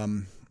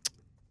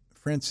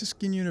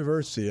 Franciscan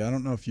University, I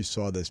don't know if you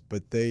saw this,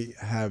 but they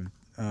have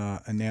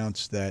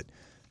announced that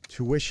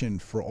tuition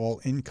for all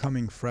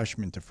incoming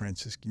freshmen to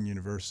Franciscan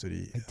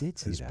University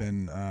has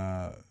been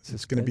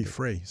it's going to be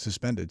free,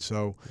 suspended.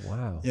 So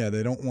yeah,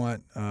 they don't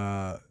want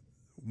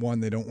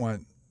they don't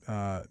want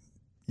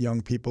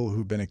young people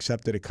who've been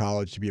accepted at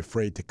college to be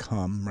afraid to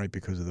come, right,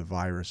 because of the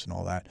virus and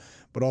all that,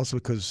 but also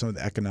because of some of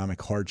the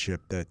economic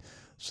hardship that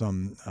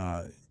some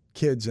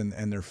kids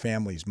and their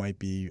families might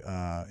be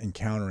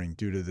encountering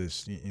due to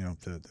this, you know,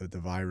 the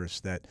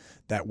virus, that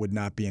would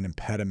not be an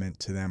impediment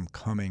to them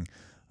coming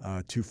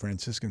to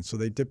Franciscan. So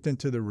they dipped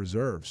into the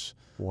reserves.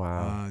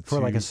 Wow. For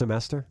like a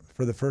semester?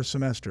 For the first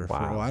semester.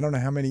 Wow. I don't know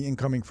how many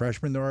incoming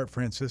freshmen there are at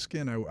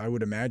Franciscan. I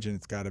would imagine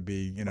it's got to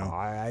be, you know.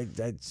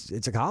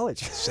 It's a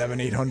college.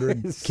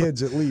 700-800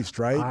 kids at least,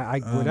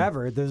 right?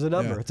 Whatever. There's a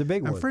number. Yeah. It's a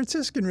big one. And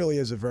Franciscan really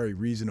is a very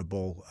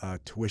reasonable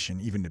tuition,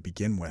 even to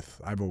begin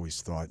with. I've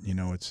always thought, you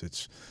know,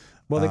 it's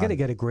well, they're going to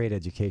get a great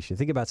education.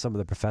 Think about some of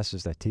the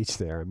professors that teach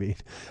there. I mean,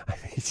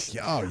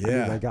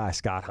 my guy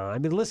Scott Hahn. I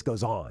mean, the list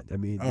goes on. I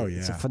mean,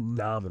 it's a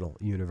phenomenal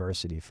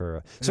university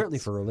certainly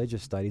for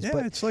religious studies. Yeah,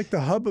 but it's like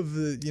the hub of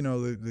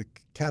the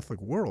Catholic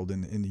world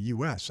in the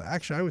U.S.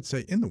 Actually, I would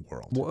say in the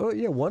world. Well,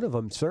 yeah, one of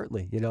them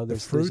certainly. You know,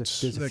 there's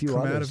fruits there's a that few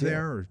come others, out of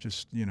there are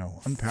just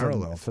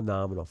unparalleled.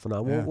 Phenomenal.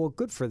 Yeah. Well,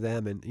 good for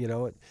them, and you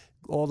know,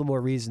 all the more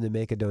reason to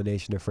make a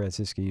donation to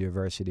Franciscan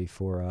University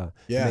to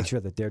make sure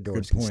that their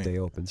doors can stay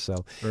open.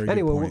 So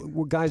anyway,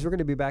 guys, we're going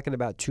to be back in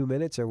about 2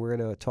 minutes, and we're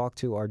going to talk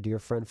to our dear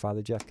friend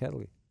Father Jeff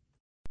Kedley.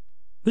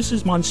 This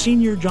is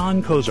Monsignor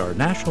John Kozar,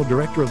 National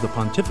Director of the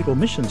Pontifical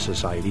Mission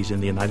Societies in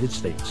the United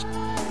States.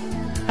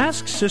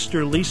 Ask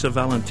Sister Lisa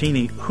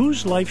Valentini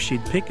whose life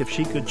she'd pick if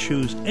she could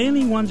choose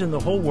anyone's in the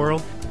whole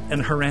world,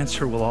 and her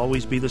answer will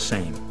always be the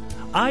same.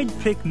 I'd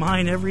pick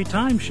mine every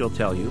time, she'll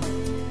tell you.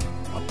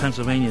 A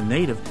Pennsylvania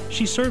native,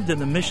 she served in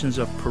the missions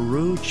of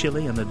Peru,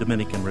 Chile, and the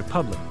Dominican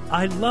Republic.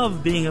 I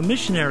love being a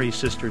missionary,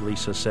 Sister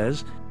Lisa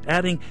says,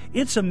 adding,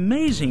 it's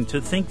amazing to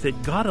think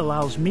that God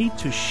allows me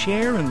to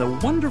share in the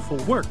wonderful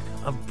work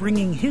of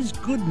bringing His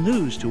good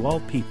news to all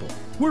people.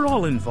 We're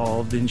all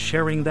involved in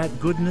sharing that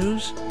good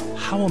news.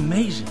 How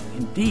amazing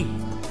indeed.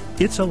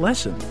 It's a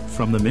lesson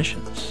from the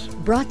missions.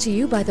 Brought to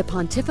you by the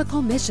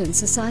Pontifical Mission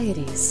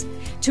Societies.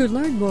 To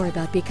learn more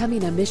about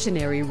becoming a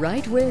missionary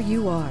right where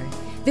you are,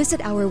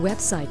 visit our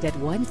website at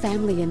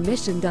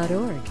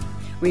onefamilyinmission.org.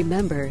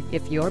 Remember,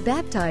 if you're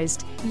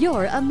baptized,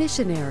 you're a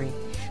missionary.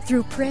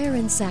 Through prayer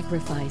and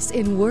sacrifice,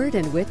 in word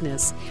and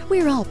witness,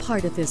 we're all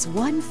part of this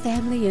one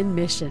family in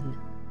mission.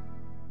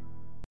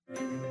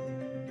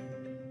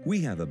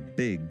 We have a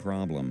big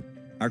problem.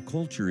 Our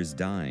culture is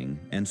dying,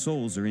 and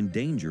souls are in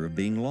danger of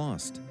being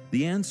lost.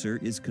 The answer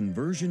is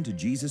conversion to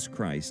Jesus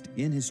Christ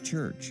in His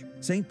church.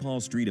 St. Paul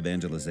Street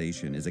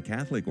Evangelization is a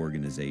Catholic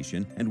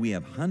organization, and we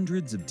have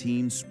hundreds of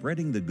teams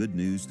spreading the good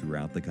news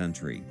throughout the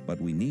country. But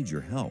we need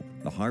your help.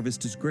 The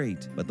harvest is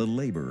great, but the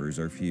laborers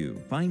are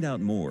few. Find out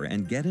more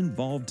and get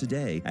involved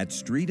today at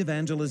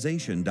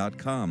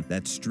streetevangelization.com.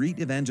 That's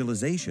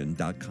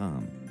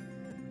streetevangelization.com.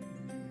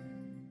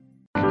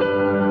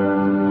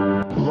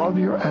 Love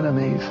your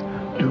enemies.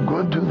 Do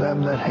good to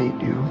them that hate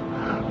you.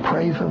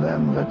 Pray for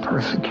them that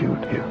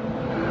persecute you.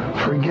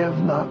 Forgive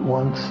not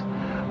once,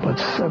 but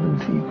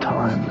 70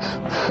 times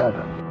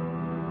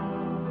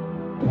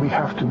 7. We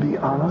have to be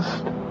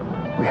honest,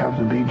 we have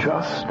to be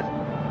just,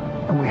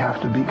 and we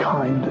have to be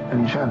kind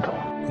and gentle.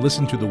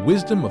 Listen to the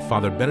wisdom of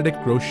Father Benedict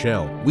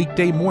Groeschel,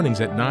 weekday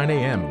mornings at 9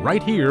 a.m.,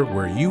 right here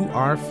where you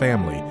are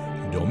family.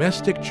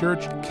 Domestic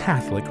Church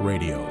Catholic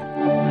Radio.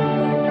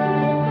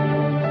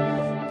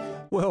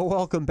 Well,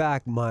 welcome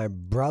back, my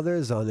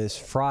brothers, on this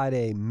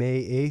Friday,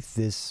 May 8th,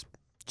 this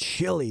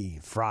chilly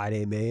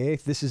Friday, May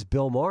 8th. This is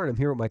Bill Maher, and I'm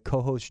here with my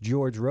co-host,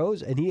 George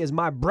Rose, and he is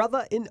my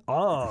brother in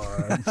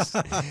arms.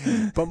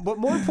 but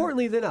more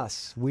importantly than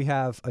us, we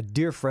have a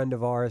dear friend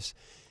of ours,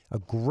 a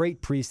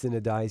great priest in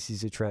the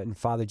Diocese of Trenton,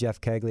 Father Jeff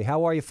Kegley.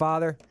 How are you,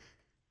 Father?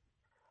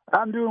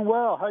 I'm doing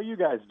well. How are you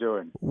guys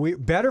doing? We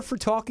better for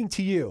talking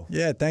to you.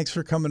 Yeah, thanks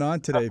for coming on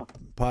today,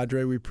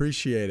 Padre. We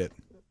appreciate it.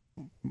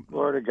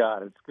 Glory to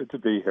God. It's good to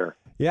be here.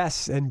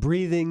 Yes, and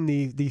breathing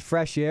the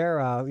fresh air.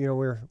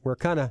 We're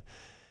kind of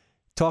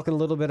talking a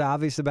little bit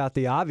obvious about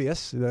the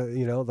obvious.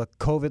 The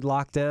COVID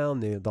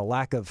lockdown, the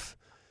lack of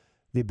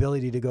the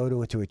ability to go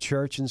to a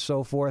church and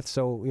so forth.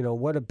 So,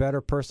 what a better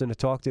person to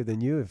talk to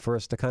than you for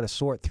us to kind of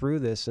sort through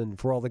this, and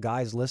for all the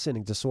guys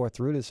listening to sort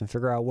through this and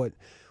figure out what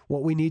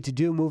we need to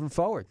do moving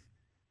forward.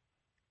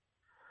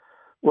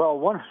 Well,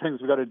 one of the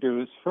things we got to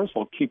do is, first of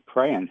all, keep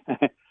praying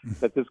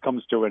that this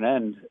comes to an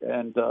end.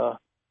 And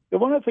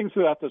one of the things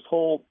about this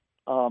whole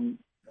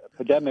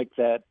pandemic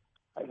that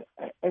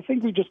I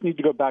think we just need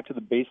to go back to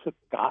the basic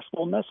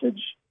gospel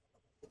message.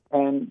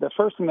 And the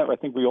first thing that I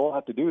think we all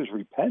have to do is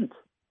repent.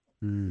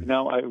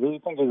 I really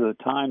think there's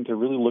a time to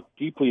really look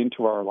deeply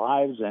into our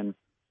lives and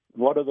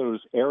what are those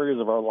areas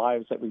of our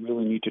lives that we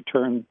really need to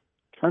turn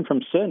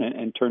from sin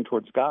and turn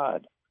towards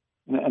God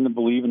and to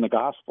believe in the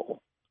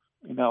gospel.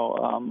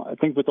 I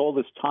think with all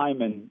this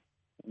time and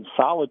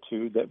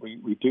solitude that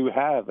we do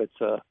have, it's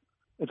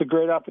a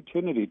great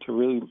opportunity to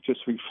really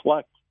just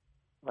reflect,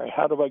 right?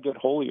 How do I get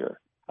holier?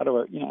 How do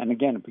I, and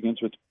again, it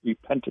begins with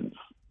repentance.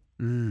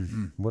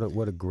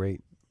 What a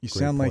great. You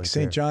sound like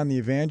St. John the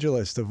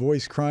Evangelist, a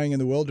voice crying in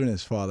the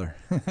wilderness, Father.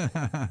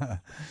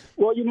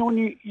 Well, when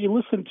you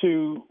listen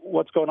to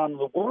what's going on in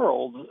the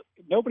world,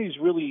 nobody's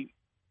really,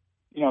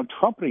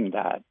 trumpeting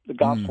the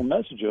gospel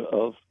message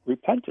of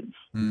repentance.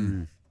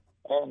 And,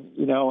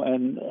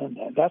 and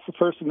that's the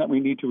first thing that we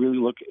need to really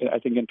look, I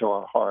think, into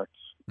our hearts.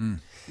 And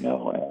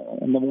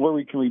the more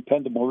we can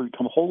repent, the more we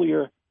become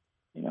holier,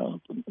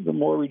 the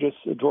more we just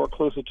draw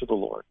closer to the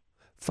Lord.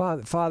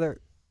 Father,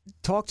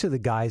 talk to the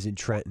guys in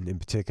Trenton in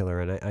particular,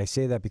 and I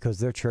say that because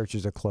their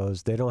churches are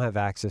closed. They don't have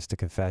access to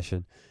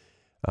confession,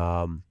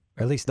 at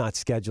least not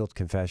scheduled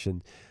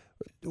confession.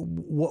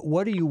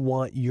 What do you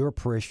want your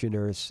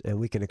parishioners, and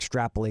we can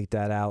extrapolate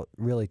that out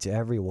really to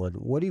everyone,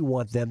 what do you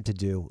want them to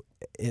do,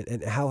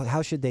 and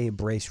how should they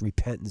embrace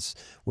repentance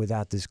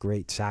without this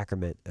great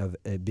sacrament of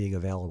being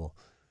available?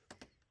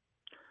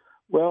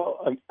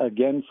 Well,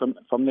 again,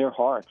 from their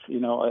hearts,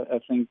 I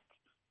think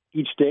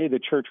each day the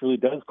church really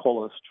does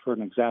call us for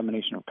an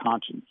examination of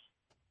conscience,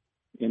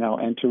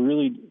 and to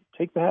really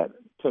take that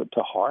to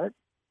heart,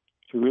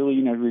 to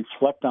really,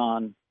 reflect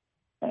on,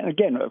 and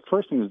again, the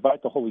first thing is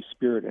invite the Holy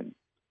Spirit in.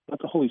 Let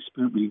the Holy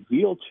Spirit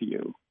reveal to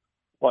you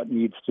what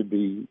you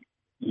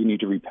need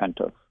to repent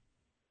of.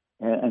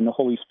 And the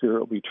Holy Spirit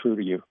will be true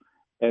to you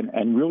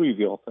and will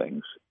reveal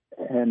things.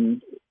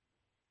 And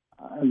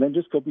then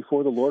just go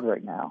before the Lord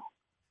right now.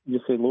 And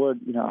just say, Lord,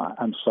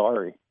 I'm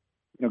sorry.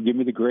 Give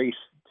me the grace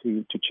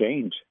to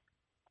change.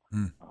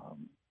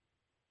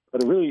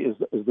 But it really is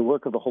the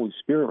work of the Holy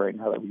Spirit right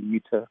now that we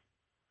need to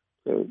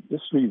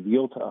just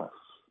reveal to us.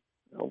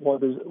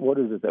 What is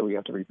it that we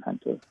have to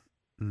repent of?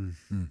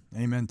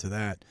 Amen to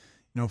that.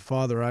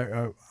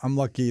 Father, I'm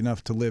lucky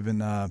enough to live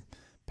in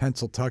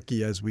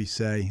Pennsylvania, as we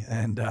say,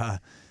 and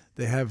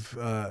they have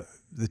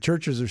the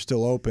churches are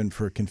still open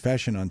for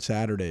confession on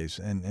Saturdays,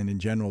 and in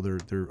general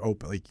they're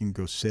open. Like, you can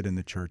go sit in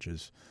the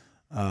churches.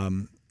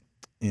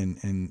 In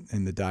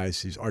the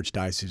diocese,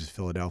 Archdiocese of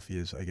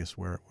Philadelphia is, I guess,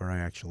 where I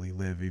actually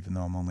live, even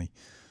though I'm only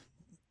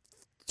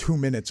 2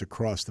 minutes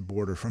across the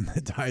border from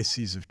the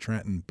Diocese of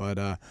Trenton. But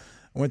I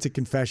went to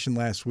confession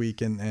last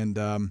week, and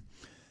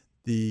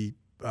the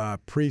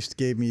priest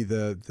gave me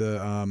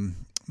the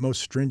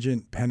most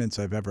stringent penance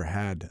I've ever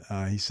had.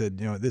 He said,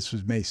 this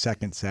was May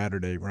 2nd,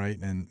 Saturday, right?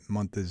 And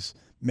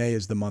May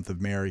is the month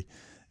of Mary.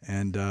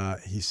 And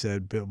he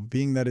said,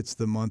 being that it's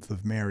the month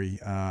of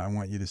Mary, I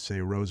want you to say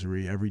a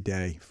rosary every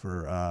day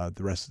for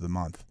the rest of the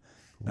month.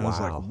 And I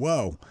was like,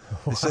 whoa.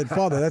 I said,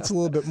 Father, that's a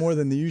little bit more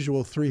than the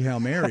usual 3 Hail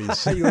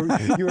Marys. you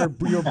were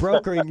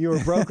brokering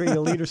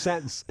a leader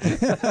sentence.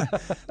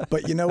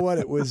 But you know what?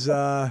 It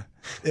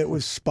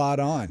was spot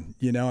on.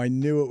 I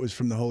knew it was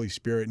from the Holy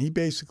Spirit. And he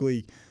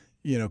basically,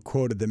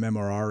 quoted the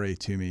Memorare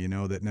to me,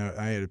 that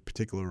I had a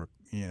particular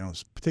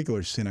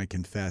sin I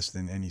confessed,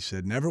 and he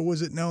said, never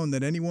was it known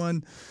that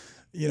anyone,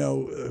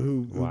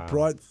 who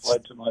brought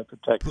Pledge to my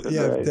protected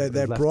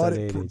that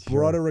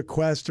brought a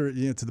request to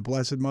the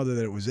Blessed Mother,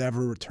 that it was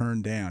ever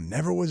turned down.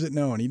 Never was it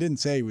known. He didn't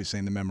say he was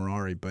saying the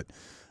Memorare, but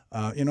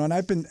and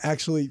I've been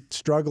actually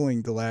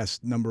struggling the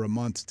last number of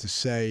months to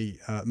say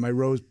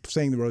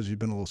saying the rosary has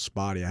been a little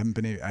spotty. I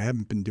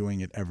haven't been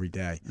doing it every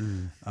day,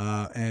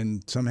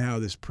 and somehow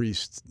this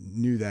priest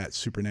knew that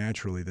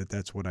supernaturally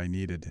that's what I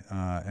needed,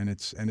 and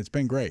it's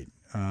been great.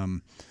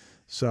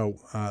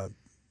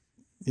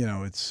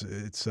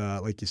 It's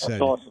like you said.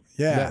 That's awesome.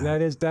 Yeah,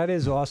 that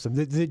is awesome.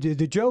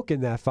 The joke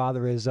in that,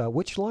 Father, is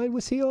which line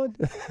was he on?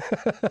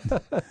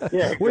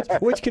 Yeah.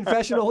 which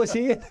confessional was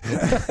he in?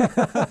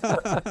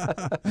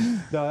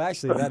 No,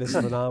 actually, that is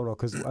phenomenal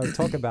because I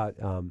talk about,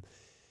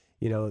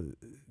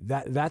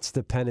 that's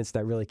the penance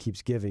that really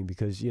keeps giving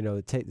because,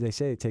 they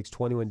say it takes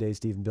 21 days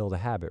to even build a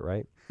habit,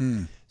 right?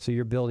 So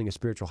you're building a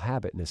spiritual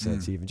habit in a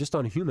sense, even just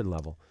on a human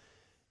level.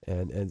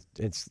 And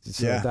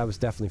that was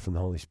definitely from the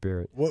Holy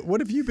Spirit.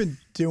 What have you been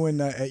doing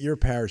at your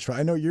parish?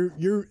 I know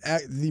you're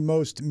at the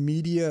most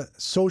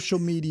social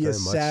media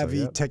savvy,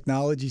 so, yep.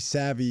 technology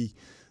savvy,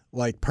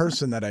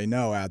 person that I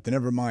know out there.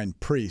 Never mind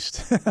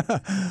priest,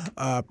 person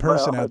out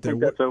there. I think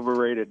that's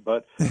overrated,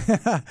 but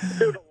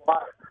doing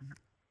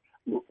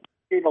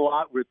a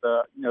lot with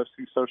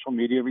through social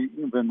media.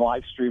 We've been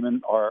live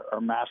streaming our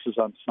masses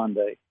on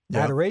Sunday.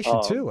 Adoration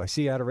too. I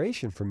see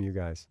adoration from you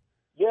guys.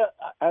 Yeah,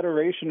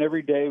 adoration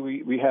every day.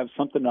 We have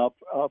something up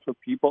for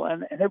people,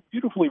 and they're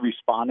beautifully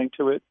responding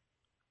to it.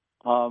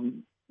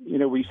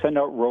 We send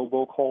out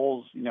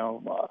robocalls.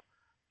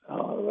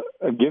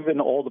 Giving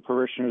all the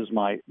parishioners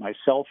my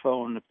cell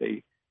phone. If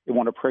they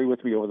want to pray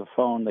with me over the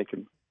phone, they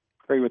can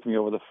pray with me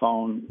over the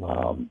phone.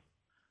 Wow.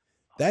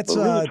 That's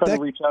we're really trying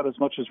to reach out as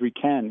much as we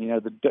can.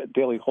 The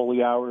daily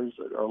holy hours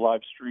are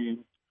live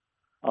streamed.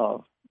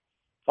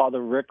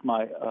 Father Rick,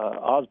 my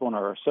Osborne,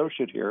 our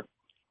associate here,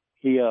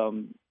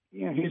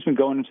 he's been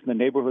going into the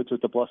neighborhoods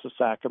with the Blessed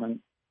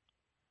Sacrament.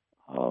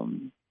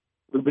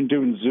 We've been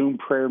doing Zoom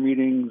prayer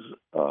meetings.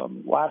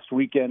 Last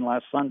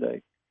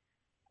Sunday,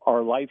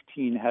 our life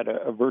team had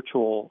a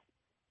virtual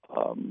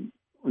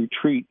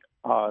retreat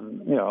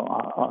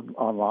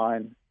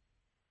online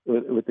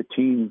with the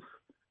teens.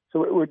 So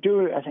we're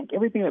doing, I think,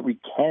 everything that we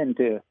can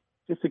to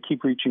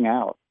keep reaching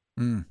out.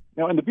 And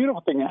the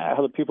beautiful thing,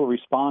 how the people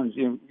respond,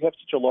 we have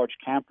such a large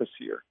campus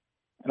here,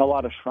 and a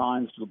lot of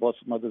shrines to the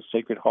Blessed Mother's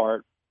Sacred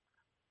Heart.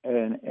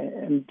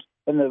 And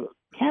the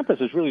campus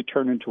has really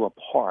turned into a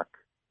park,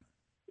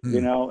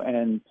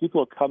 and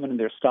people are coming and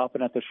they're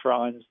stopping at the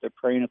shrines, they're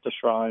praying at the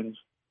shrines.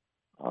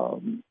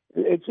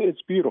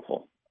 It's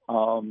beautiful.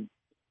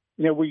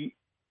 We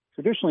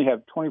traditionally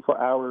have 24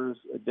 hours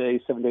a day,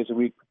 7 days a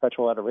week,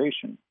 perpetual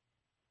adoration.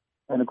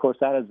 And of course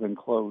that has been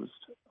closed.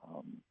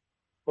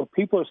 But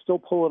people are still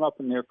pulling up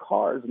in their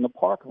cars in the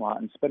parking lot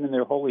and spending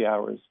their holy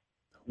hours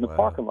in the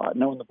parking lot,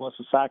 knowing the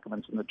Blessed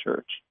Sacraments in the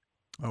church.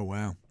 Oh,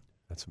 wow.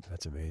 That's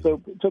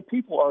amazing. So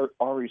people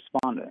are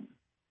responding.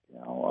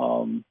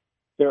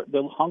 They're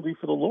hungry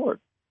for the Lord,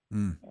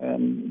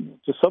 and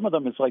to some of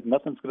them, it's like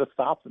nothing's going to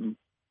stop them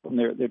from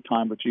their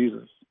time with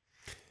Jesus.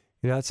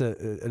 That's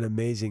an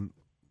amazing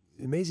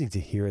to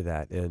hear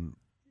that, and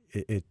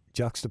it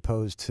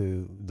juxtaposed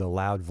to the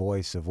loud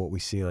voice of what we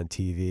see on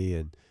TV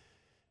and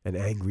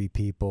angry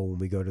people when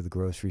we go to the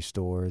grocery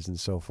stores and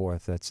so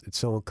forth. It's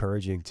so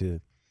encouraging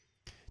to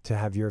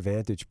have your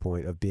vantage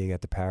point of being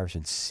at the parish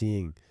and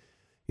seeing.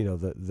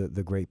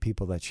 The great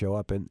people that show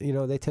up, and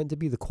they tend to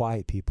be the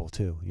quiet people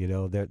too.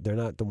 They're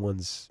not the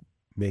ones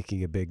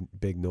making a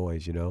big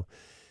noise. And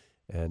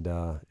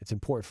it's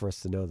important for us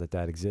to know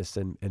that exists,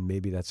 and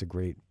maybe that's a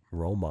great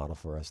role model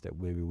for us.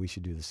 That maybe we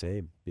should do the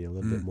same. Be a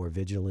little bit more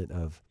vigilant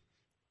of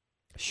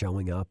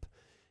showing up,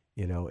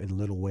 in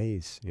little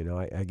ways. You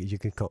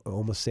can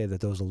almost say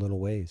that those are little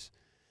ways.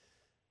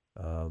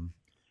 But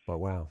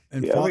wow,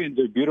 and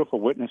they're beautiful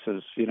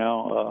witnesses.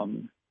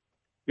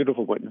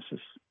 Beautiful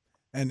witnesses.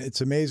 And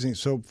it's amazing.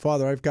 So,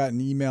 Father, I've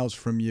gotten emails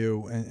from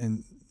you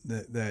and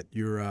that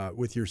you're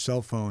with your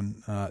cell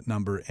phone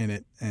number in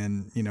it,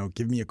 and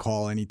give me a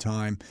call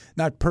anytime.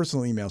 Not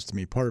personal emails to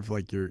me, part of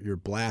like your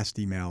blast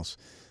emails.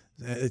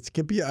 It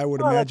could be, I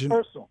would imagine.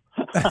 That's personal.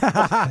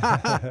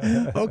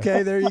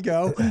 Okay, there you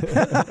go.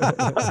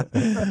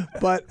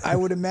 But I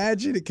would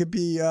imagine it could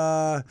be,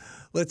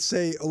 let's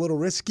say, a little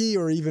risky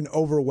or even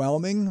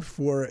overwhelming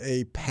for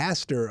a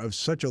pastor of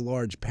such a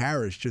large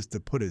parish just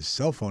to put his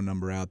cell phone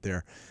number out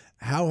there.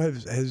 How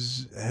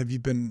have you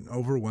been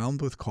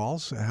overwhelmed with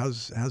calls?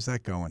 How's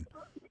that going?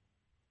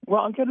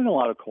 Well, I'm getting a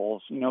lot of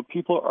calls.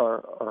 People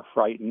are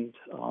frightened.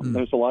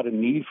 There's a lot of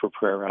need for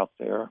prayer out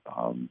there.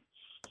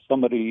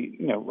 Somebody,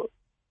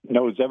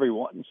 knows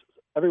everyone.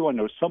 Everyone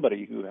knows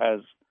somebody who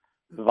has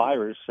the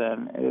virus,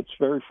 and it's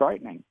very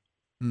frightening.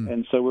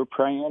 And so we're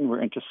praying,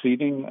 we're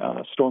interceding,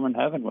 storming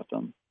heaven with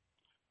them,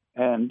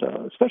 and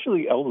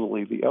especially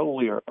elderly. The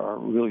elderly are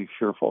really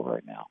fearful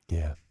right now.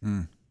 Yeah.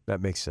 That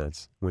makes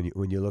sense. When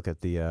you look at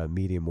the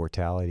median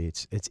mortality,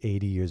 it's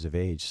 80 years of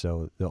age.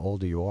 So the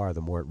older you are,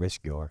 the more at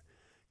risk you are,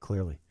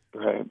 clearly.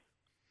 Right.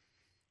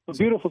 A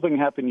beautiful thing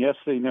happened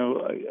yesterday.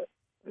 I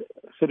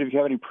said, if you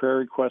have any prayer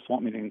requests,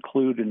 want me to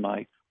include in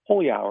my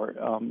holy hour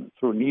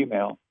through an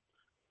email.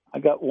 I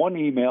got one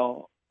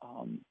email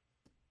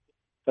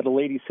that a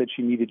lady said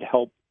she needed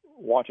help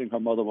watching her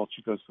mother while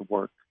she goes to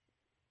work.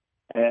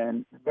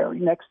 And the very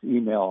next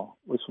email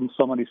was from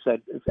somebody who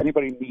said, if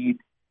anybody needs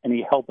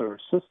any help or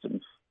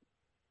assistance,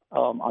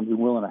 I'd be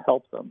willing to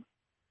help them.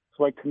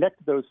 So I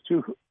connected those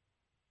two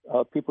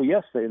people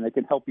yesterday, and they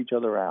can help each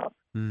other out.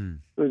 Mm.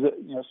 It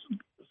was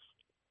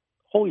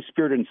Holy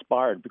Spirit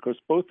inspired because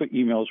both the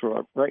emails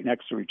were right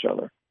next to each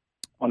other,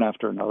 one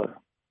after another.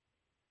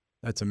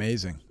 That's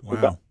amazing.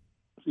 Wow.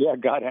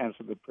 God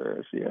answered the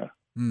prayers. Yeah.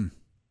 Mm.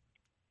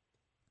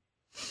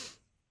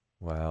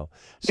 Wow.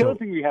 The other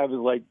thing we have is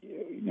with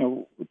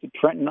the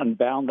Trenton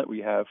Unbound that we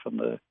have from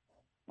the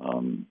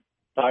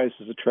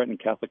Diocese of Trenton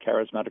Catholic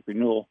Charismatic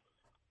Renewal,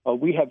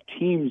 we have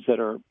teams that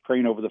are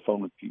praying over the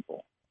phone with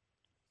people.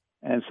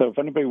 And so if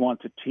anybody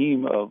wants a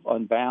team of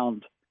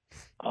Unbound,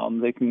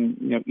 they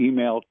can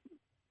email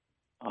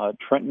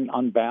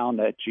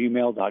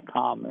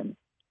TrentonUnbound@gmail.com, and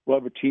we'll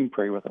have a team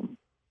pray with them.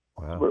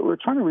 Wow. We're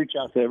trying to reach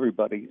out to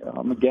everybody.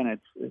 Again,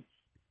 it's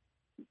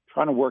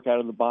trying to work out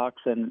of the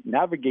box and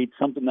navigate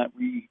something that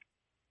we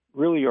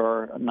really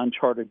are an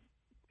uncharted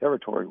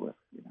territory with.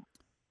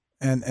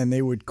 And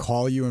they would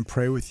call you and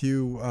pray with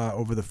you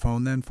over the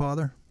phone then,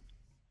 Father?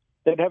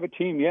 They'd have a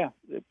team, yeah.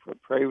 They'd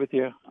pray with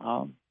you.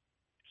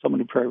 Someone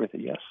to pray with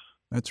you, yes.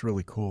 That's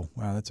really cool.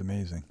 Wow, that's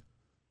amazing.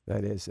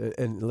 That is.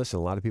 And listen,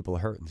 a lot of people are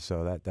hurting,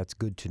 so that's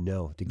good to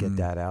know, to get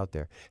that out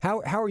there.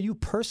 How are you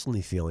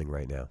personally feeling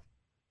right now?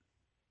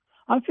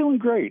 I'm feeling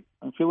great.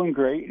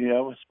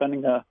 We're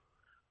spending a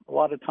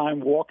lot of time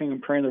walking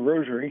and praying the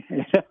rosary,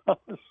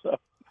 so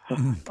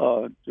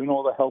doing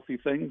all the healthy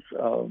things.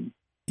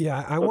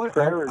 Yeah, I want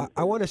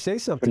to say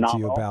something to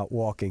you about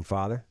walking,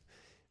 Father.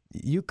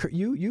 You put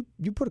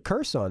a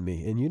curse on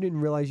me, and you didn't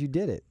realize you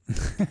did it.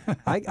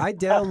 I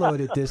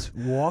downloaded this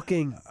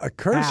walking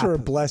curse app. or a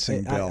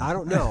blessing, Bill? I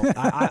don't know.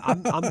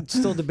 I'm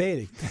still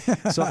debating.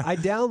 So I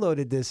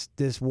downloaded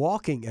this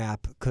walking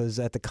app because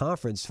at the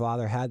conference,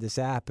 Father had this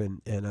app,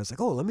 and I was like,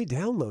 oh, let me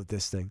download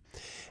this thing.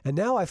 And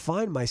now I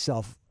find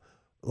myself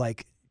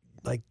like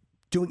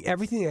doing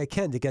everything I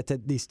can to get to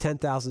these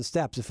 10,000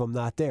 steps if I'm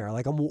not there.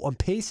 Like I'm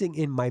pacing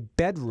in my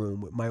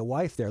bedroom with my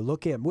wife there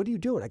looking at, what are you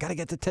doing? I got to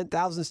get to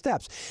 10,000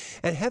 steps.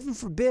 And heaven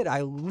forbid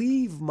I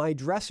leave my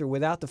dresser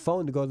without the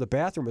phone to go to the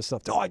bathroom or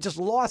something. Oh, I just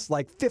lost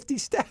like 50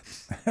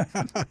 steps.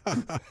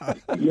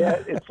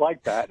 Yeah, it's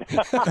like that.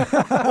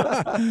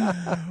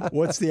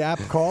 What's the app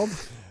called?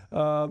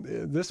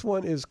 This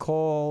one is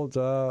called,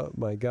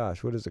 my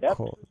gosh, what is it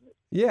called?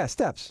 Yeah,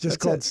 Steps. Just That's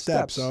called it,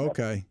 Steps. Oh,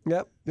 okay.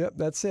 Yep,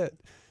 that's it.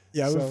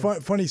 Yeah, it was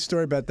a funny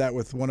story about that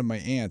with one of my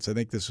aunts. I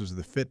think this was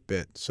the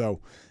Fitbit. So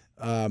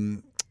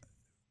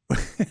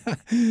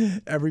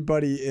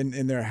everybody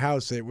in their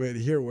house, they would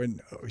hear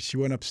when she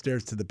went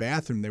upstairs to the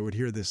bathroom, they would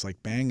hear this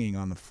like banging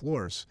on the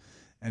floors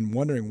and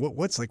wondering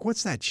what's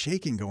that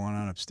shaking going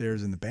on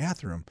upstairs in the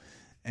bathroom.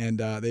 And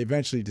they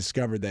eventually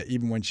discovered that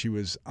even when she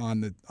was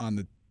on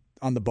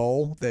the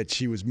bowl, that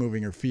she was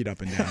moving her feet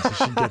up and down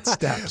so she'd get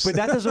steps. But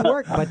that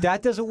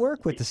doesn't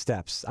work. With the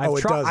steps.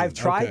 I've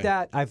tried Okay.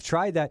 that. I've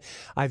tried that.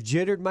 I've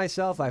jittered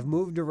myself. I've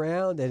moved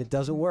around, and it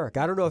doesn't work.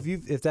 I don't know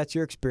if that's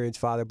your experience,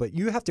 Father, but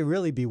you have to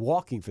really be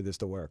walking for this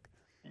to work.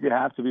 You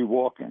have to be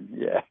walking.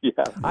 Yeah.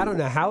 I don't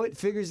know how it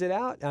figures it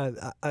out.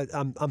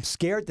 I'm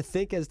scared to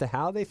think as to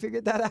how they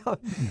figured that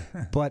out.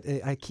 But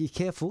you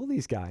can't fool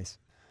these guys.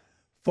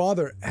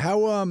 Father,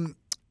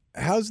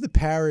 how's the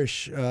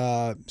parish,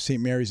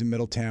 St. Mary's in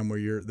Middletown, where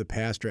you're the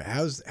pastor?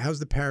 How's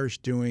the parish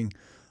doing?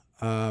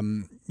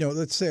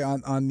 Let's say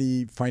on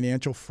the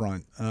financial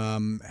front.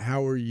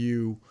 How are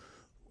you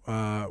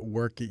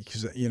working?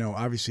 Because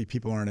obviously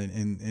people aren't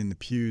in the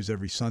pews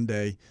every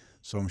Sunday,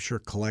 so I'm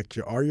sure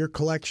are your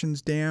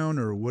collections down,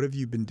 or what have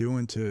you been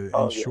doing to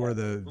ensure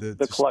the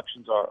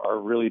collections are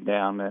really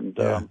down, and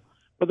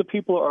but the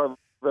people are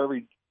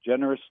very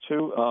generous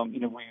too.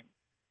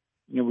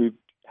 We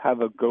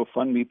have a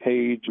GoFundMe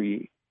page.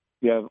 We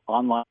have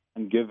online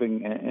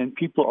giving, and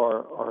people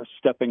are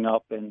stepping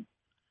up, and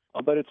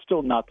but it's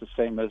still not the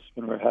same as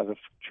when we have a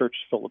church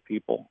full of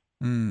people.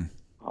 So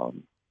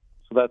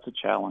that's a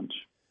challenge.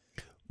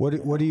 What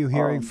are you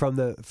hearing from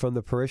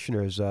the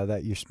parishioners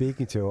that you're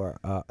speaking to?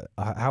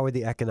 How are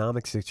the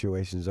economic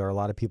situations? Are a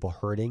lot of people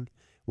hurting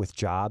with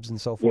jobs and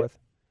so forth?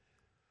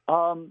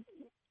 Yeah,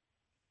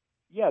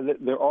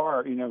 there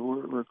are.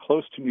 We're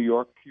close to New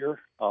York here,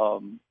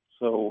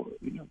 so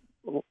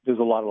there's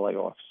a lot of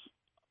layoffs,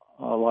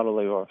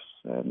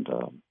 and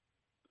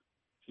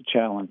it's a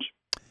challenge.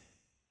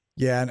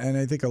 Yeah, and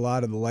I think a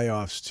lot of the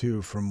layoffs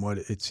too, from what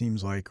it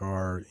seems like,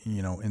 are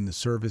in the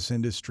service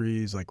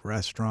industries like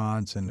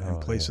restaurants and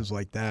places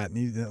like that.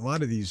 And a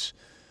lot of these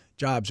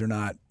jobs are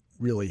not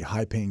really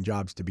high-paying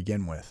jobs to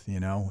begin with,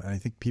 and I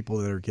think people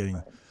that are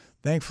getting,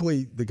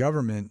 thankfully, the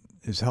government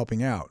is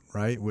helping out,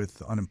 right,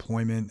 with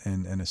unemployment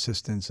and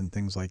assistance and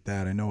things like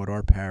that. I know at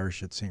our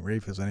parish at St.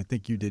 Raphael's, and I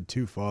think you did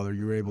too, Father,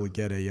 you were able to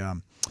get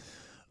a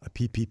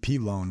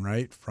PPP loan,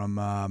 right, from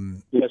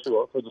yes,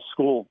 for the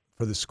school.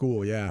 For the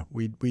school, yeah,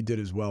 we did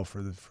as well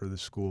for the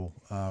school,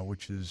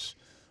 which is,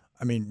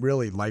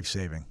 really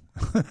life-saving.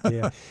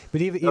 Yeah,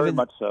 but even very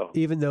much so.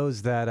 Even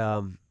those that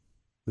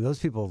those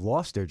people have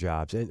lost their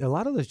jobs, and a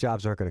lot of those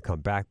jobs aren't going to come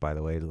back. By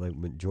the way, like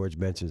when George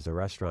mentions the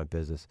restaurant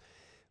business,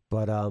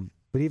 but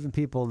even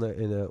people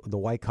in the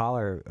white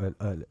collar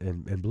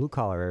and blue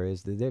collar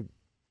areas,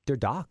 they're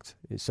docked.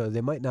 So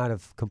they might not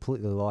have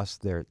completely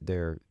lost their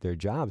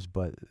jobs,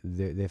 but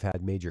they've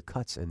had major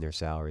cuts in their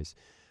salaries,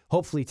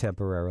 hopefully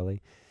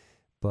temporarily.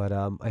 But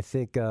I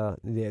think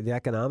the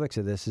economics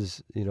of this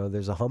is,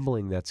 there's a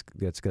humbling that's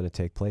going to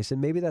take place, and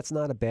maybe that's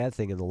not a bad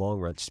thing in the long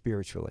run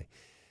spiritually.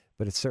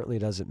 But it certainly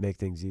doesn't make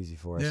things easy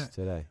for us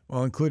today.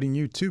 Well, including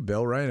you too,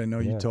 Bill, right? I know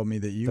you told me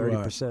that you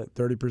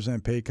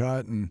 30% pay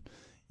cut, and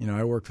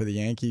I work for the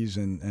Yankees,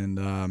 and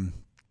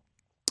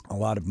a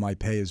lot of my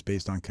pay is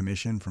based on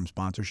commission from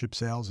sponsorship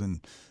sales,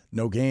 and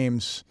no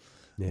games,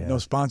 no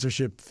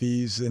sponsorship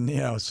fees, and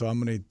so I'm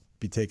going to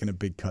be taking a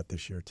big cut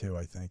this year too,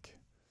 I think.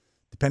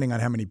 Depending on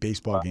how many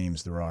baseball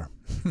games there are.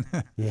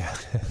 Yeah.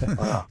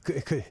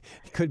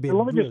 could be. And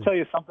let me just tell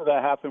you something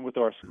that happened with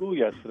our school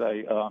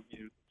yesterday.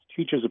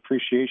 Teachers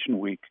Appreciation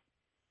Week.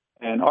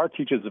 And our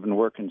teachers have been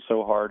working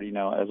so hard,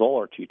 as all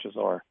our teachers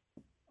are,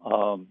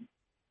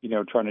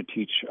 trying to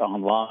teach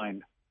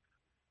online.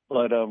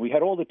 But we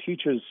had all the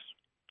teachers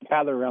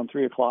gather around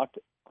 3 o'clock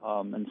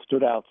and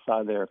stood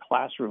outside their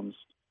classrooms,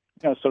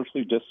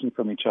 socially distant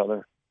from each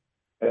other.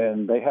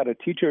 And they had a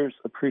Teachers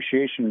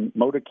Appreciation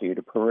motorcade,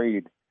 a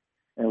parade.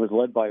 And it was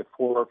led by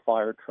 4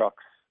 fire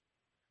trucks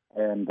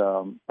and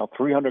about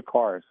 300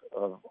 cars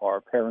of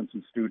our parents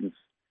and students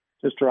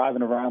just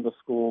driving around the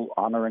school,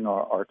 honoring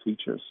our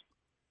teachers.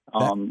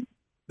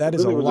 That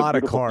is a lot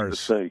of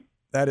cars.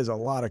 That is a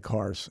lot of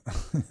cars.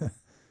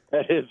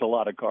 That is a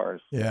lot of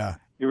cars. Yeah.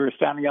 You were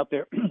standing out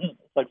there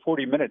like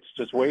 40 minutes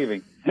just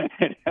waving.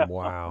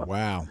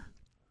 Wow.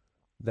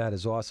 That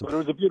is awesome. But it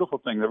was a beautiful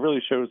thing. That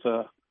really shows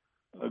a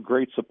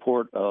great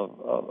support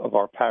of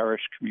our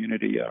parish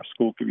community, our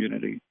school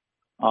community.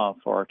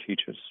 For our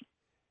teachers.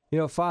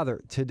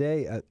 Father,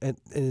 today, and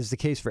it is the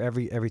case for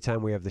every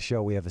time we have the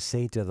show, we have a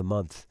saint of the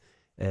month.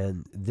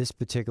 And this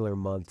particular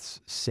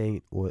month's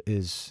saint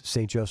is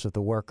St. Joseph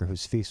the Worker,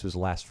 whose feast was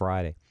last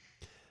Friday.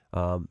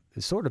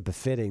 It's sort of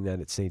befitting that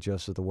it's St.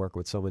 Joseph the Worker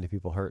with so many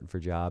people hurting for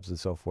jobs and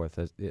so forth,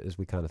 as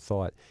we kind of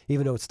thought,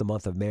 even though it's the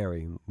month of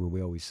Mary, when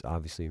we always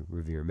obviously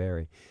revere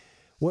Mary.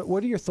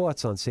 What are your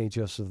thoughts on St.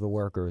 Joseph the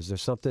Worker? Is there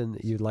something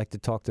you'd like to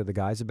talk to the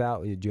guys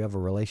about? Do you have a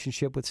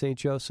relationship with St.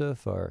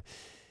 Joseph, or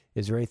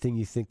is there anything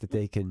you think that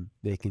they can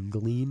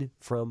glean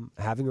from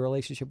having a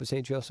relationship with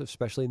St. Joseph,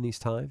 especially in these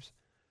times?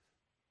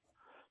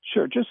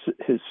 Sure, just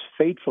his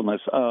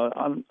faithfulness.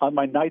 On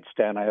my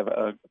nightstand, I have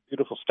a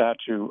beautiful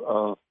statue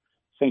of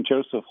St.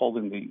 Joseph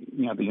holding the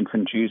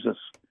infant Jesus,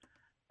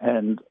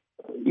 and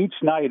each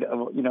night,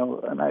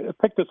 and I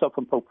picked this up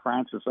from Pope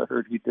Francis. I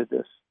heard he did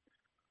this.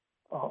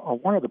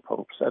 One of the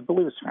popes, I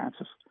believe it's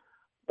Francis,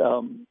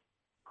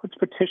 puts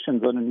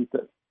petitions underneath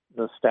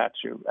the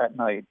statue at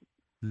night,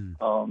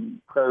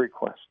 prayer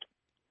request.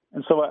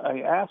 And so I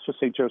ask for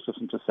St. Joseph's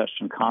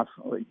intercession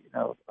constantly,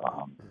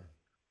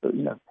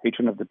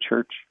 patron of the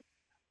church,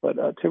 but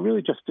to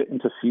really just to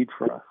intercede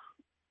for us.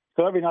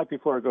 So every night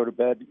before I go to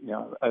bed,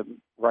 I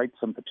write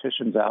some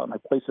petitions out and I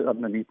place it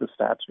underneath the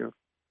statue,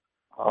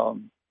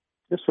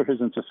 just for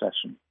his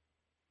intercession.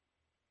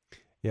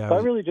 Yeah, so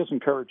I really just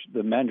encourage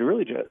the men to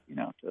really just,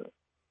 to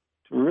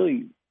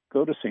really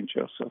go to St.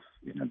 Joseph,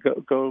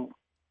 go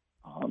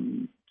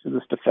to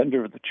this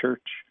defender of the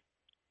church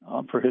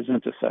for his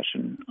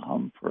intercession,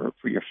 for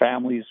your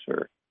families,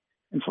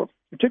 and for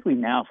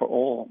particularly now for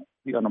all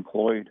the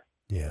unemployed.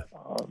 Yeah,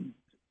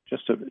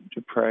 just to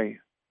pray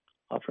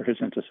for his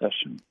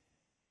intercession.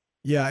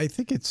 Yeah, I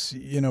think it's,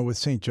 with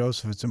St.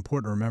 Joseph, it's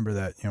important to remember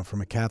that,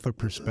 from a Catholic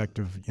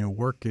perspective,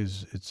 work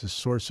it's a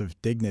source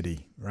of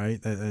dignity,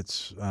 right?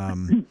 It's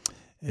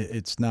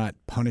it's not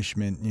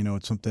punishment,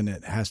 it's something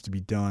that has to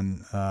be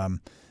done.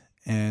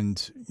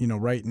 And,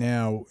 right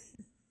now,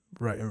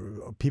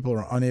 people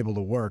are unable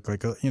to work,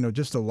 like,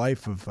 just a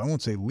life of, I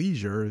won't say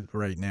leisure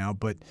right now,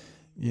 but,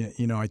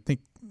 I think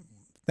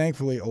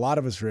thankfully a lot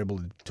of us are able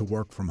to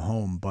work from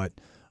home, but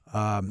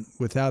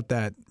without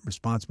that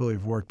responsibility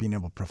of work, being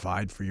able to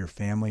provide for your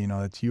family,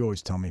 you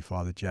always tell me,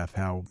 Father Jeff,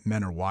 how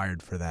men are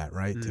wired for that,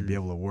 right? To be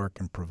able to work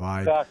and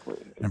provide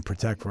and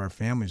protect for our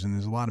families. And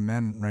there's a lot of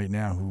men right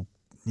now who,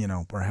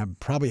 are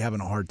probably having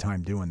a hard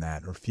time doing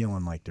that or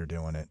feeling like they're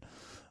doing it.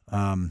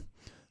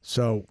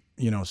 So,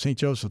 St.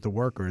 Joseph the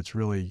Worker, it's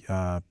really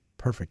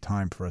perfect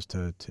time for us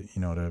to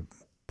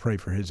pray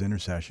for his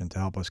intercession to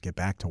help us get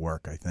back to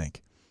work, I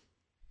think.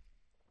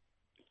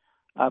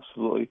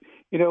 Absolutely.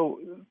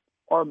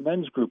 Our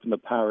men's group in the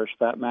parish,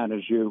 That Man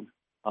Is You,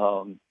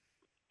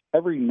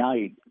 every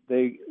night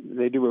they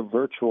do a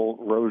virtual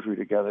rosary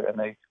together, and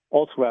they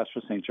also ask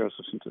for St.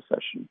 Joseph's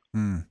intercession.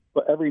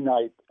 But every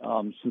night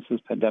since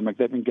this pandemic,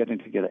 they've been getting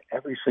together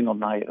every single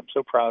night. I'm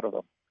so proud of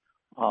them.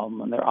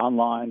 And they're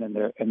online and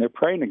they're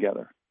praying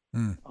together.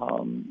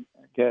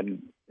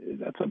 Again,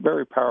 that's a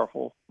very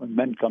powerful when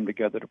men come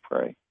together to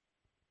pray.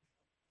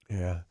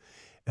 Yeah,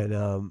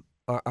 and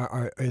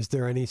is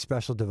there any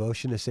special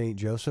devotion to St.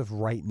 Joseph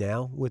right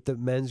now with the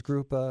men's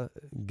group,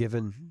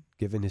 given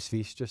his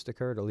feast just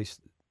occurred, at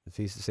least the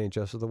feast of St.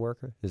 Joseph the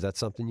Worker? Is that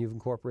something you've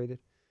incorporated?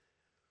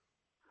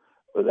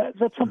 Well,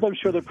 that's something I'm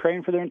sure they're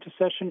praying for their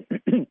intercession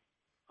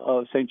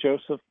of St.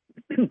 Joseph,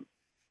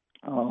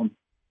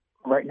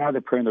 right now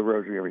they're praying the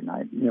rosary every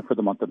night, for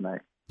the month of May.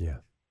 Yeah.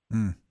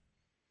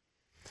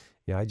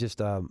 Yeah, I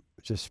just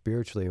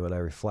spiritually, when I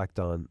reflect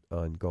on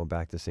going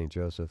back to St.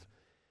 Joseph,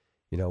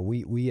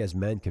 we as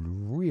men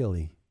can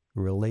really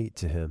relate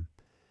to him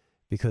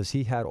because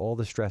he had all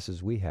the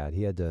stresses we had.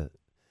 He had to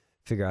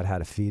figure out how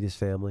to feed his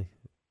family,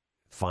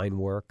 find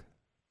work,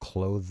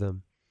 clothe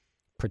them,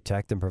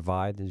 protect and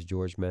provide, as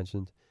George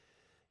mentioned.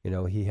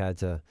 He had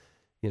to,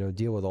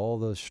 deal with all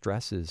those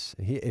stresses.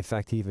 In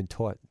fact, he even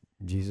taught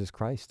Jesus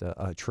Christ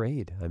a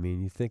trade. I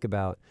mean, you think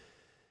about,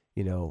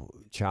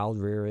 child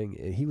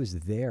rearing, he was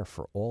there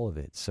for all of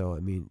it. So, I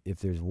mean, if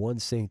there's one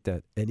saint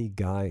that any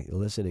guy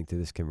listening to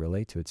this can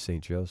relate to, it's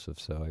St. Joseph.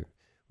 So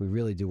we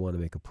really do want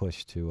to make a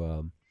push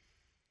to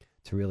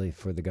really,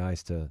 for the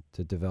guys to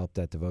develop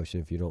that devotion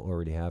if you don't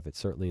already have it,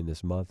 certainly in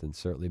this month, and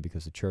certainly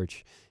because the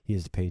church, he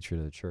is the patron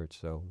of the church.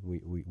 So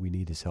we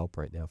need his help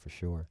right now for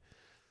sure.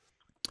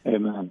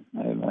 Amen.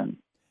 Amen.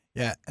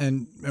 Yeah,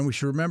 and we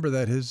should remember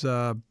that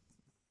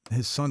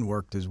his son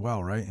worked as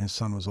well, right? His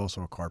son was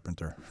also a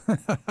carpenter,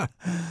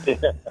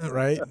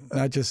 right?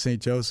 Not just St.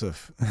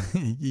 Joseph.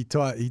 He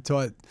taught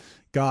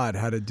God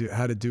how to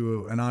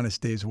do an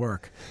honest day's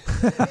work.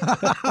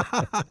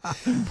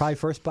 Probably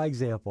first by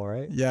example,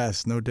 right?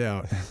 Yes, no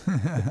doubt.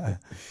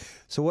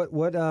 So what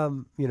with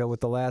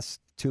the last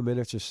 2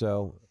 minutes or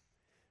so,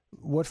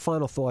 what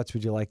final thoughts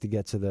would you like to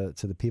get to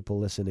the people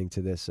listening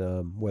to this,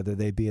 whether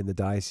they be in the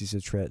Diocese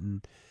of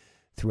Trenton,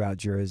 throughout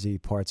Jersey,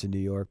 parts of New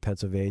York,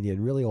 Pennsylvania,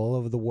 and really all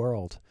over the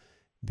world,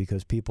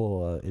 because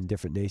people in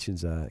different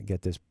nations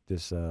get this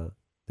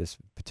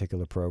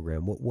particular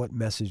program. What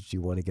message do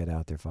you want to get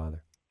out there,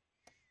 Father?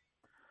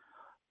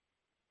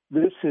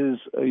 This is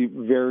a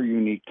very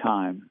unique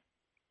time,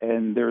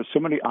 and there are so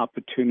many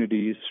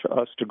opportunities for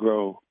us to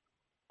grow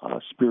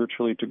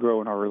spiritually, to grow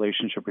in our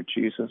relationship with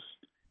Jesus,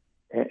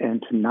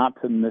 and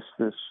to miss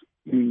this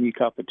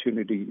unique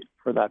opportunity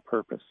for that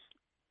purpose,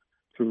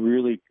 to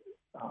really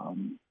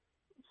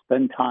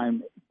spend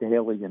time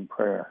daily in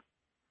prayer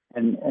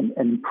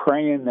and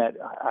praying that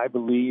I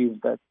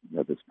believe that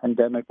this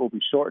pandemic will be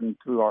shortened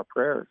through our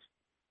prayers.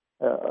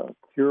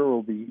 Cure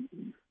will be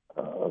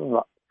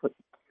cure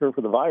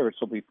for the virus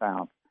will be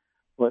found,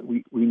 but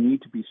we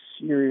need to be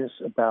serious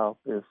about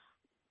this,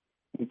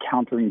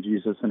 encountering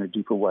Jesus in a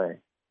deeper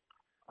way.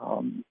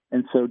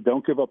 And so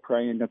don't give up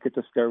praying. Don't get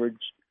discouraged.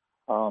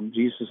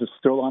 Jesus is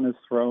still on his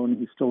throne.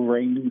 He still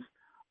reigns.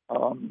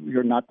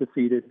 You're not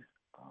defeated.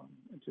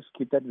 Just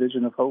keep that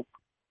vision of hope.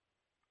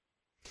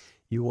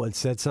 You once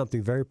said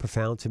something very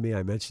profound to me.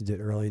 I mentioned it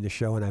early in the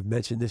show, and I've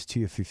mentioned this to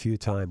you a few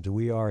times.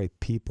 We are a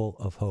people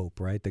of hope,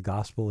 right? The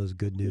gospel is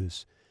good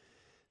news.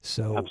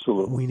 So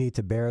absolutely, we need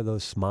to bear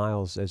those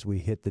smiles as we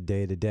hit the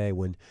day-to-day.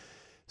 When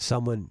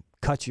someone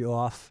cuts you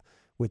off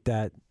with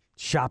that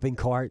shopping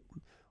cart,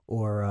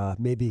 or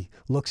maybe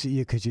looks at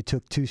you because you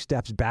took 2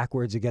 steps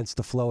backwards against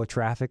the flow of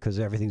traffic because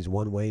everything's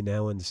one way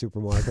now in the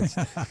supermarkets.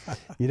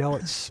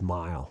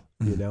 Smile.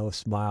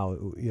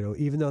 Smile.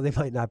 Even though they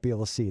might not be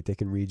able to see it, they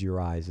can read your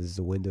eyes. This is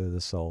the window of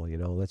the soul.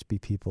 Let's be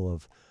people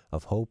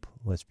of hope.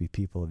 Let's be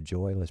people of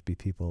joy. Let's be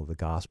people of the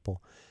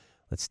gospel.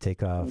 Let's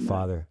take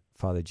Father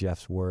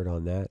Jeff's word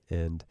on that,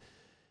 and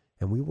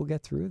we will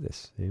get through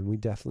this. And we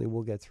definitely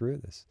will get through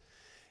this.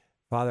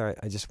 Father,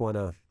 I just want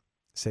to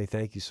say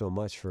thank you so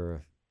much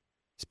for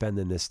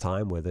spending this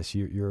time with us.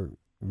 You're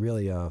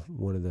really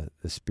one of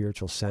the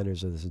spiritual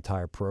centers of this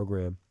entire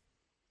program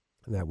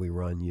that we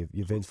run.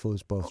 You've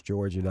influenced both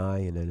George and I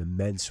in an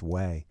immense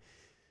way.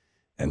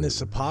 And this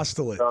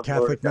apostolate,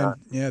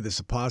 this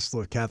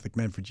apostolate, Catholic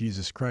Men for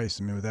Jesus Christ.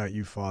 I mean, without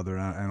you, Father,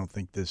 I don't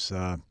think this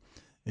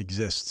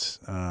exists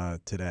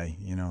today.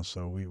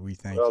 So we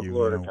thank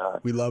you.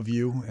 We love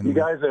you, and you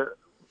guys are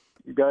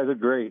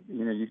great.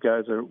 You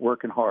guys are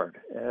working hard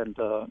and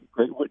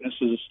great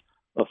witnesses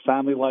of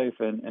family life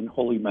and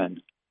holy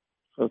men.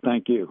 So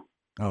thank you.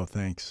 Oh,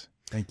 thanks.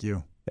 Thank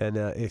you. And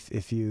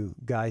if you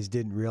guys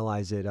didn't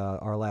realize it,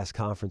 our last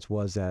conference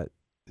was at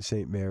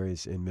St.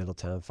 Mary's in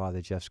Middletown,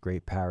 Father Jeff's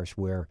great parish,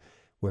 where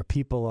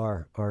people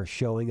are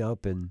showing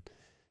up and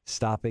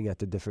stopping at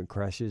the different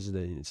creches,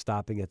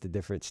 stopping at the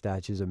different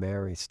statues of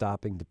Mary,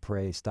 stopping to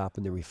pray,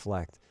 stopping to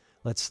reflect.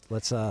 Let's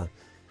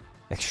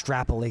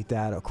extrapolate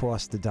that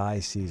across the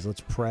diocese.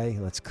 Let's pray.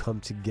 Let's come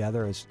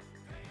together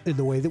in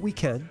the way that we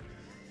can.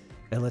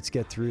 And let's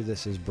get through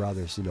this as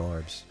brothers in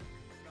arms.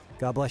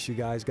 God bless you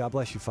guys. God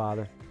bless you,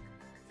 Father.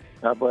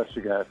 God bless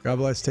you guys. God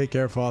bless. Take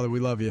care, Father. We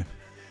love you.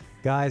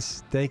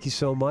 Guys, thank you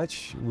so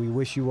much. We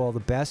wish you all the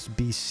best.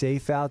 Be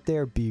safe out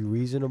there. Be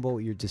reasonable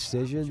with your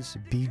decisions.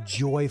 Be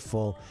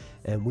joyful.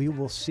 And we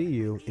will see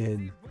you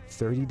in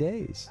 30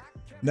 days.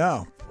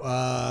 No.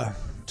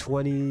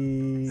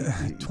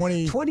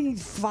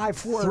 25,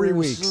 3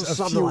 weeks.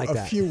 Something like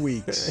that. A few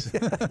weeks.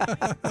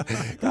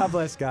 God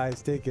bless,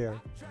 guys. Take care.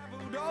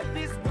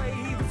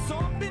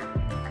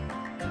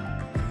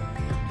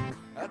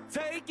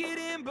 Take it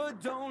in,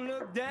 but don't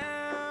look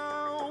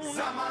down. 'Cause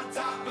I'm on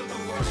top of the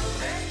world.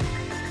 Hey.